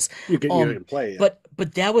can do this. You can play. Yeah.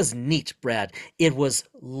 But that was neat, Brad. It was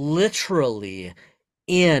literally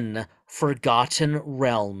in Forgotten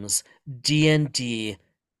Realms D&D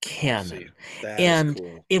canon, and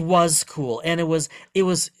cool. It was cool, and it was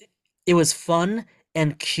fun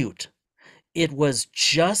and cute. It was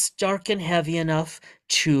just dark and heavy enough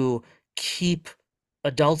to keep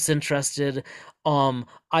adults interested.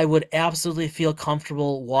 I would absolutely feel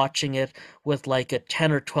comfortable watching it with like a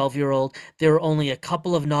 10 or 12-year-old. There are only a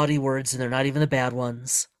couple of naughty words, and they're not even the bad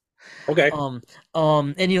ones. Okay.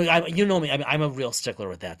 And you know me. I mean, I'm a real stickler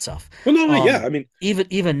with that stuff. Well, no, yeah. I mean,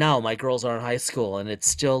 even now, my girls are in high school, and it's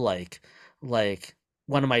still like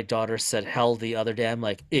one of my daughters said "hell" the other day. I'm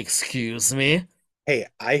like, excuse me. hey,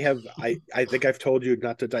 I think I've told you,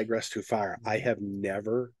 not to digress too far. I have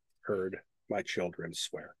never heard my children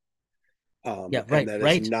swear. Yeah, And right, that is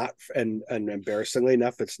right. not, and embarrassingly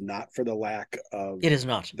enough, it's not for the lack of It is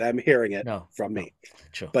not. them hearing it No, from no, me.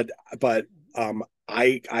 true. But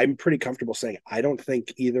I'm pretty comfortable saying I don't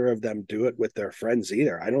think either of them do it with their friends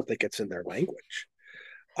either. I don't think it's in their language.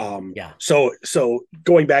 Yeah, So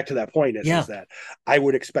going back to that point is yeah. that I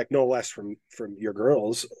would expect no less from your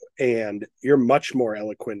girls, and you're much more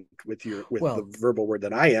eloquent with the Well, verbal word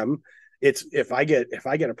than I am. It's if I get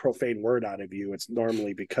a profane word out of you, it's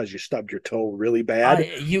normally because you stubbed your toe really bad, or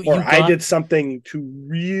you I got did something to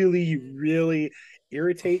really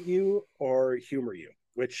irritate you or humor you,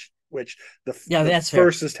 which yeah, the that's fair.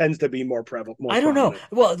 first is tends to be more prevalent, more I don't know.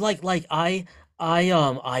 prominent. Well, like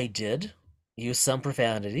I did use some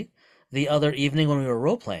profanity the other evening when we were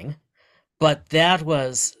role playing, but that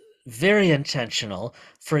was very intentional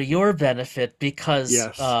for your benefit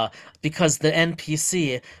Yes. because the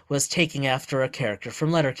NPC was taking after a character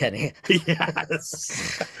from Letterkenny.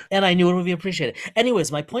 Yes. And I knew it would be appreciated.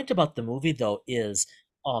 Anyways, my point about the movie though is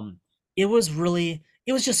um it was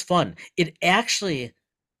just fun. It actually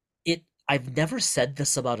it I've never said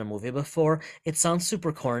this about a movie before. It sounds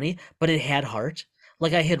super corny, but it had heart.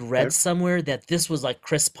 Like I had read Okay. somewhere that this was like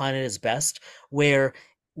Chris Pine at his best, where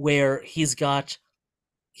he's got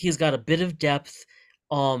a bit of depth.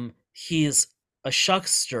 He's a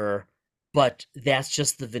shuckster, but that's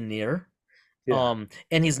just the veneer. Yeah.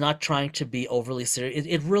 And he's not trying to be overly serious.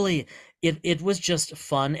 It really it was just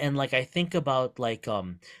fun. And like I think about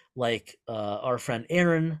our friend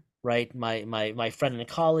Aaron, right? My friend and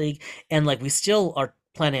colleague, and like we still are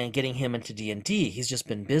planning on getting him into D&D. He's just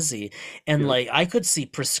been busy. And Yep. like I could see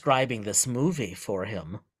prescribing this movie for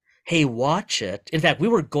him. Hey, watch it. In fact, we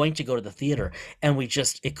were going to go to the theater and we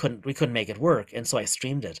couldn't make it work, and so I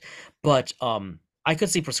streamed it. But I could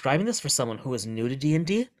see prescribing this for someone who is new to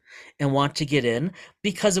D&D and want to get in,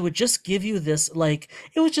 because it would just give you this, like,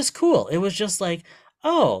 it was just cool. It was just like,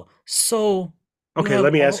 oh, so you Okay, have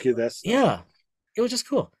let me ask all, you this though. yeah, it was just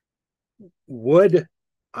cool. Would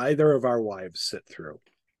either of our wives sit through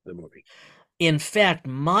the movie? In fact,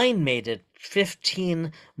 mine made it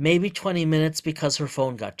 15, maybe 20 minutes because her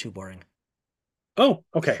phone got too boring. Oh,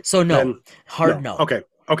 okay. So no, Then hard no. no, Okay.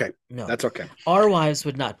 Okay. no. That's okay. Our wives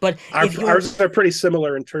would not. But if you're, Ours are pretty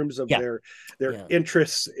similar in terms of yeah, their yeah,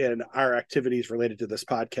 interests in our activities related to this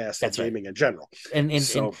podcast and that's right. gaming in general. And in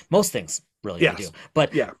So most things, really, they do. yes.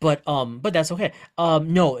 But Yeah. but that's okay.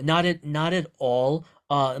 No, not at all.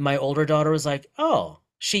 My older daughter was like, oh,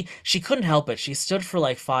 she couldn't help it. She stood for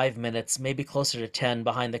like 5 minutes, maybe closer to 10,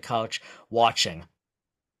 behind the couch watching.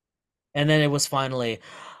 And then it was finally,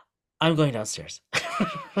 I'm going downstairs.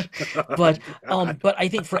 But God. but I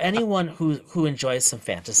think for anyone who enjoys some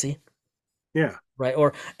fantasy, Yeah. right?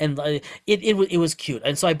 Or and it was cute.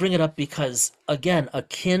 And so I bring it up because again,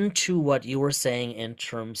 akin to what you were saying in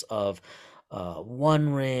terms of One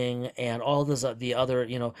Ring and all those the other,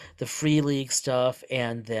 the Free League stuff,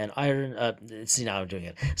 and then see, now I'm doing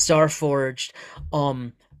it. Starforged.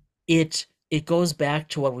 Um it goes back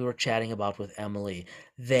to what we were chatting about with Emily,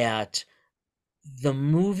 that the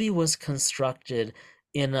movie was constructed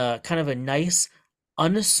in a kind of a nice,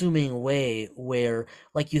 unassuming way where,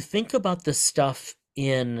 like, you think about the stuff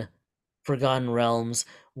in Forgotten Realms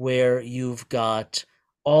where you've got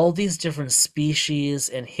all these different species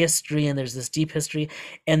and history, and there's this deep history,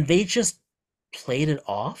 and they just played it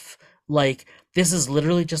off like this is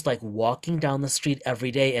literally just like walking down the street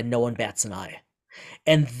every day and no one bats an eye.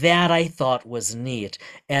 And that I thought was neat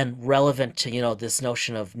and relevant to, this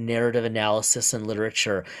notion of narrative analysis in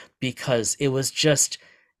literature, because it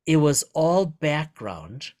was all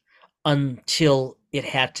background until it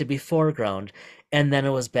had to be foreground, and then it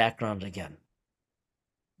was background again.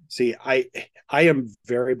 See, I am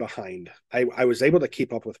very behind. I was able to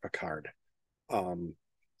keep up with Picard.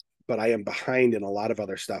 But I am behind in a lot of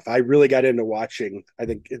other stuff. I really got into watching. I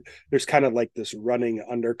think there's kind of like this running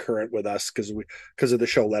undercurrent with us because of the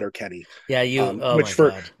show Letterkenny. Yeah, oh which my for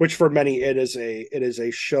God. which for many it is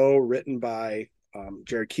a show written by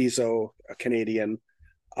Jared Kizo, a Canadian,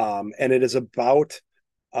 and it is about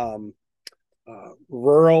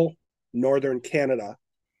rural northern Canada,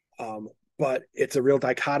 but it's a real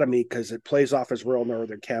dichotomy because it plays off as rural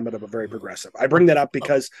Northern Canada, but very progressive. I bring that up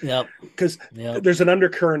because there's an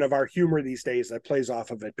undercurrent of our humor these days that plays off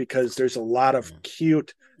of it, because there's a lot of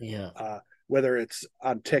cute, whether it's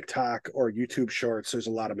on TikTok or YouTube Shorts, there's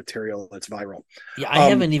a lot of material that's viral. Yeah, I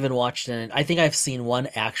haven't even watched it. I think I've seen one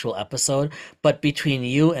actual episode, but between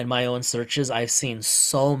you and my own searches, I've seen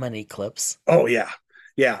so many clips. Oh yeah.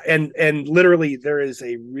 Yeah. And literally there is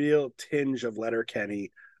a real tinge of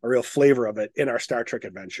Letterkenny, a real flavor of it in our Star Trek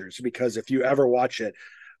adventures, because if you ever watch it,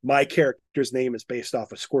 my character's name is based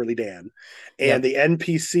off of Squirrely Dan, and the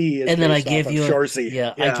NPC is and then based off of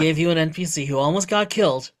Shorzy. I gave you an NPC who almost got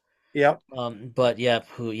killed. Yep. But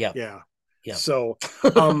So,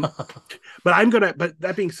 but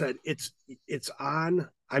that being said, it's on.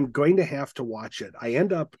 I'm going to have to watch it. I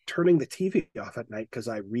end up turning the TV off at night because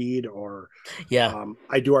I read or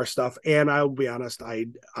I do our stuff. And I'll be honest,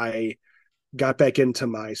 I got back into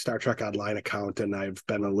my Star Trek Online account, and I've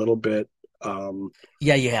been a little bit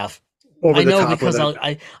you have. I know, because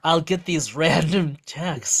I'll get these random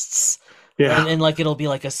texts. Yeah. And like it'll be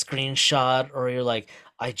like a screenshot, or you're like,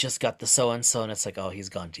 I just got the so and so, and it's like, oh, he's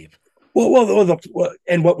gone deep. Well,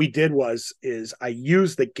 and what we did is I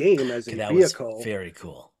used the game as a vehicle. Was very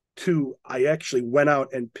cool. I actually went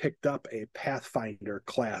out and picked up a Pathfinder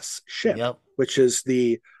class ship, which is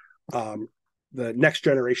the next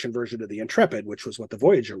generation version of the Intrepid, which was what the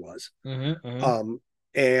Voyager was.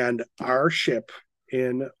 And our ship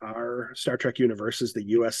in our Star Trek universe is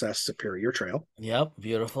the USS Superior Trail. Yep,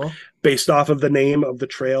 beautiful. Based off of the name of the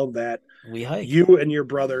trail that we hike. You and your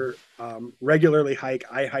brother regularly hike.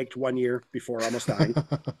 I hiked one year before almost dying.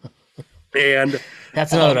 And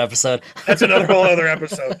that's another episode. That's another whole other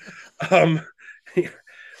episode.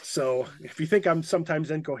 So if you think I'm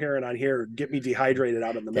sometimes incoherent on here, get me dehydrated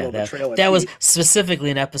out in the middle of the trail. That was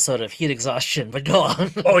specifically an episode of heat exhaustion, but go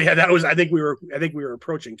on. Oh yeah, that was. I think we were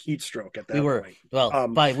approaching heat stroke at that point. We were. Well,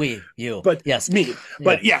 by you, but yes, me.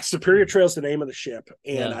 But Superior Trail is the name of the ship,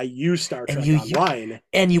 and I use Star Trek Online.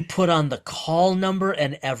 And you put on the call number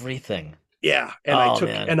and everything. Yeah,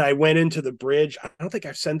 and I went into the bridge. I don't think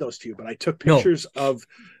I've sent those to you, but I took pictures of,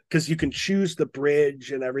 because you can choose the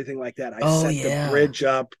bridge and everything like that. I set the bridge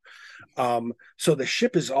up. So the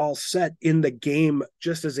ship is all set in the game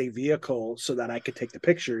just as a vehicle so that I could take the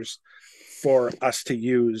pictures for us to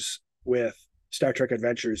use with Star Trek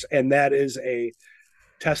Adventures. And that is a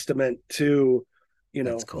testament to,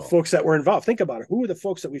 the folks that were involved. Think about it. Who are the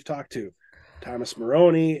folks that we've talked to? Thomas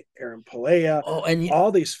Maroney, Aaron Palea, and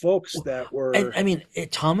all these folks that were.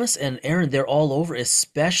 Thomas and Aaron, they're all over,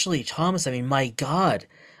 especially Thomas. I mean, my God,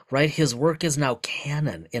 right? His work is now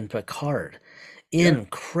canon in Picard.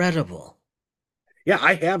 Incredible. Yeah,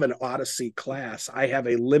 I have an Odyssey class. I have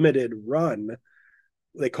a limited run.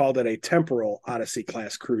 They called it a temporal Odyssey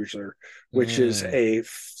class cruiser, which is a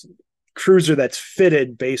cruiser that's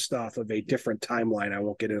fitted based off of a different timeline. I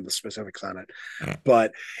won't get into the specifics on it,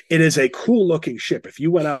 but it is a cool looking ship. If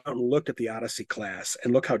you went out and looked at the Odyssey class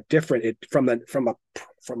and look how different it from a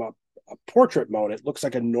portrait mode, it looks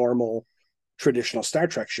like a normal traditional Star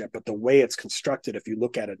Trek ship, but the way it's constructed, if you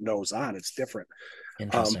look at it nose on, it's different.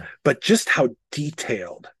 But just how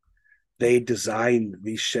detailed they designed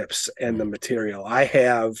these ships and the material. I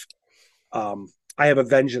have a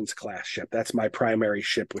Vengeance class ship. That's my primary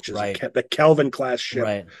ship, which is the Kelvin class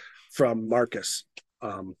ship from Marcus.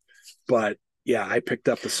 But yeah, I picked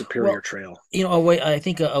up the Superior Trail. I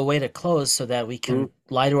think a way to close so that we can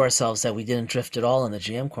lie to ourselves that we didn't drift at all in the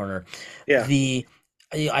GM corner. Yeah.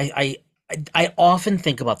 I often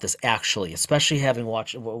think about this, actually, especially having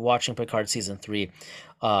watching Picard season 3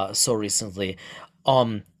 so recently.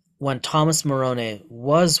 When Thomas Maroney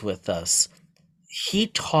was with us, he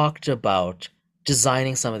talked about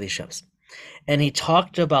designing some of these ships, and he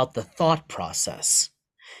talked about the thought process.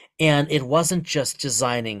 And it wasn't just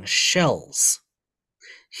designing shells.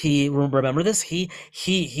 He remember this. He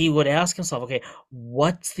would ask himself, okay,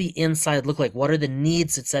 what's the inside look like? What are the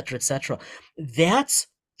needs, etc., etc.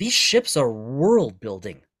 These ships are world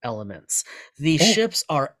building elements. These ships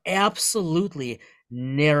are absolutely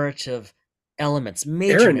narrative elements.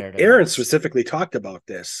 Aaron specifically talked about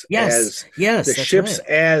this. Yes, the ships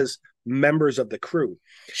as members of the crew.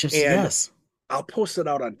 Ships, I'll post it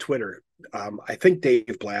out on Twitter. I think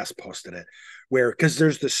Dave Blass posted it, because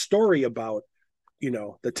there's the story about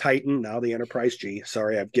the Titan, now the Enterprise G.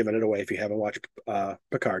 Sorry, I've given it away if you haven't watched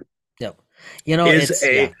Picard. Yep.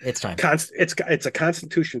 It's time. It's a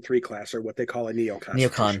Constitution 3 class, or what they call a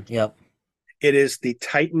Neocon. Yep. It is the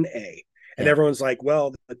Titan A, and everyone's like,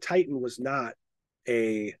 well, the Titan was not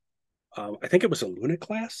I think it was a Luna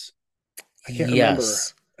class. I can't remember.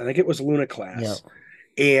 I think it was Luna class. Yep.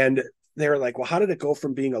 And they were like, well, how did it go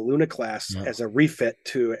from being a Luna class as a refit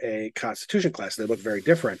to a Constitution class? They look very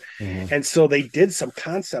different. And so they did some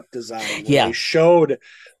concept design where they showed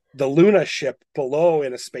the Luna ship below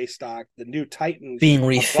in a space dock, the new Titan being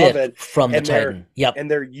refit from the Titan.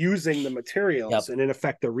 And they're using the materials. And in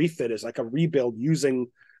effect, the refit is like a rebuild using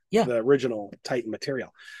the original Titan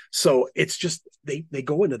material. So it's just, they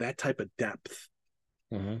go into that type of depth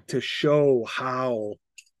to show how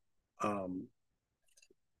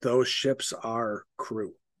those ships are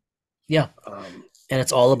crew. And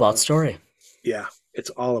it's all about story. It's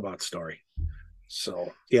all about story.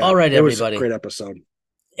 So all right, everybody, was a great episode.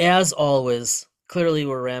 As always, clearly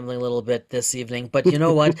we're rambling a little bit this evening, but you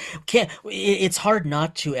know what? It's hard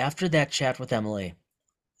not to, after that chat with Emily.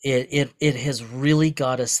 It has really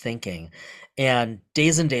got us thinking, and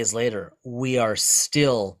days later we are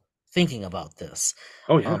still thinking about this.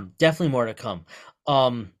 Definitely more to come.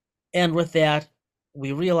 And with that,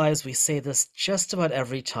 we realize we say this just about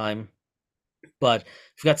every time, but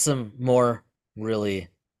we've got some more really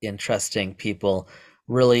interesting people,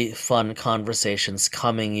 really fun conversations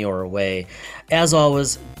coming your way. As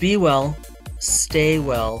always, be well, stay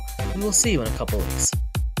well, and we'll see you in a couple of weeks.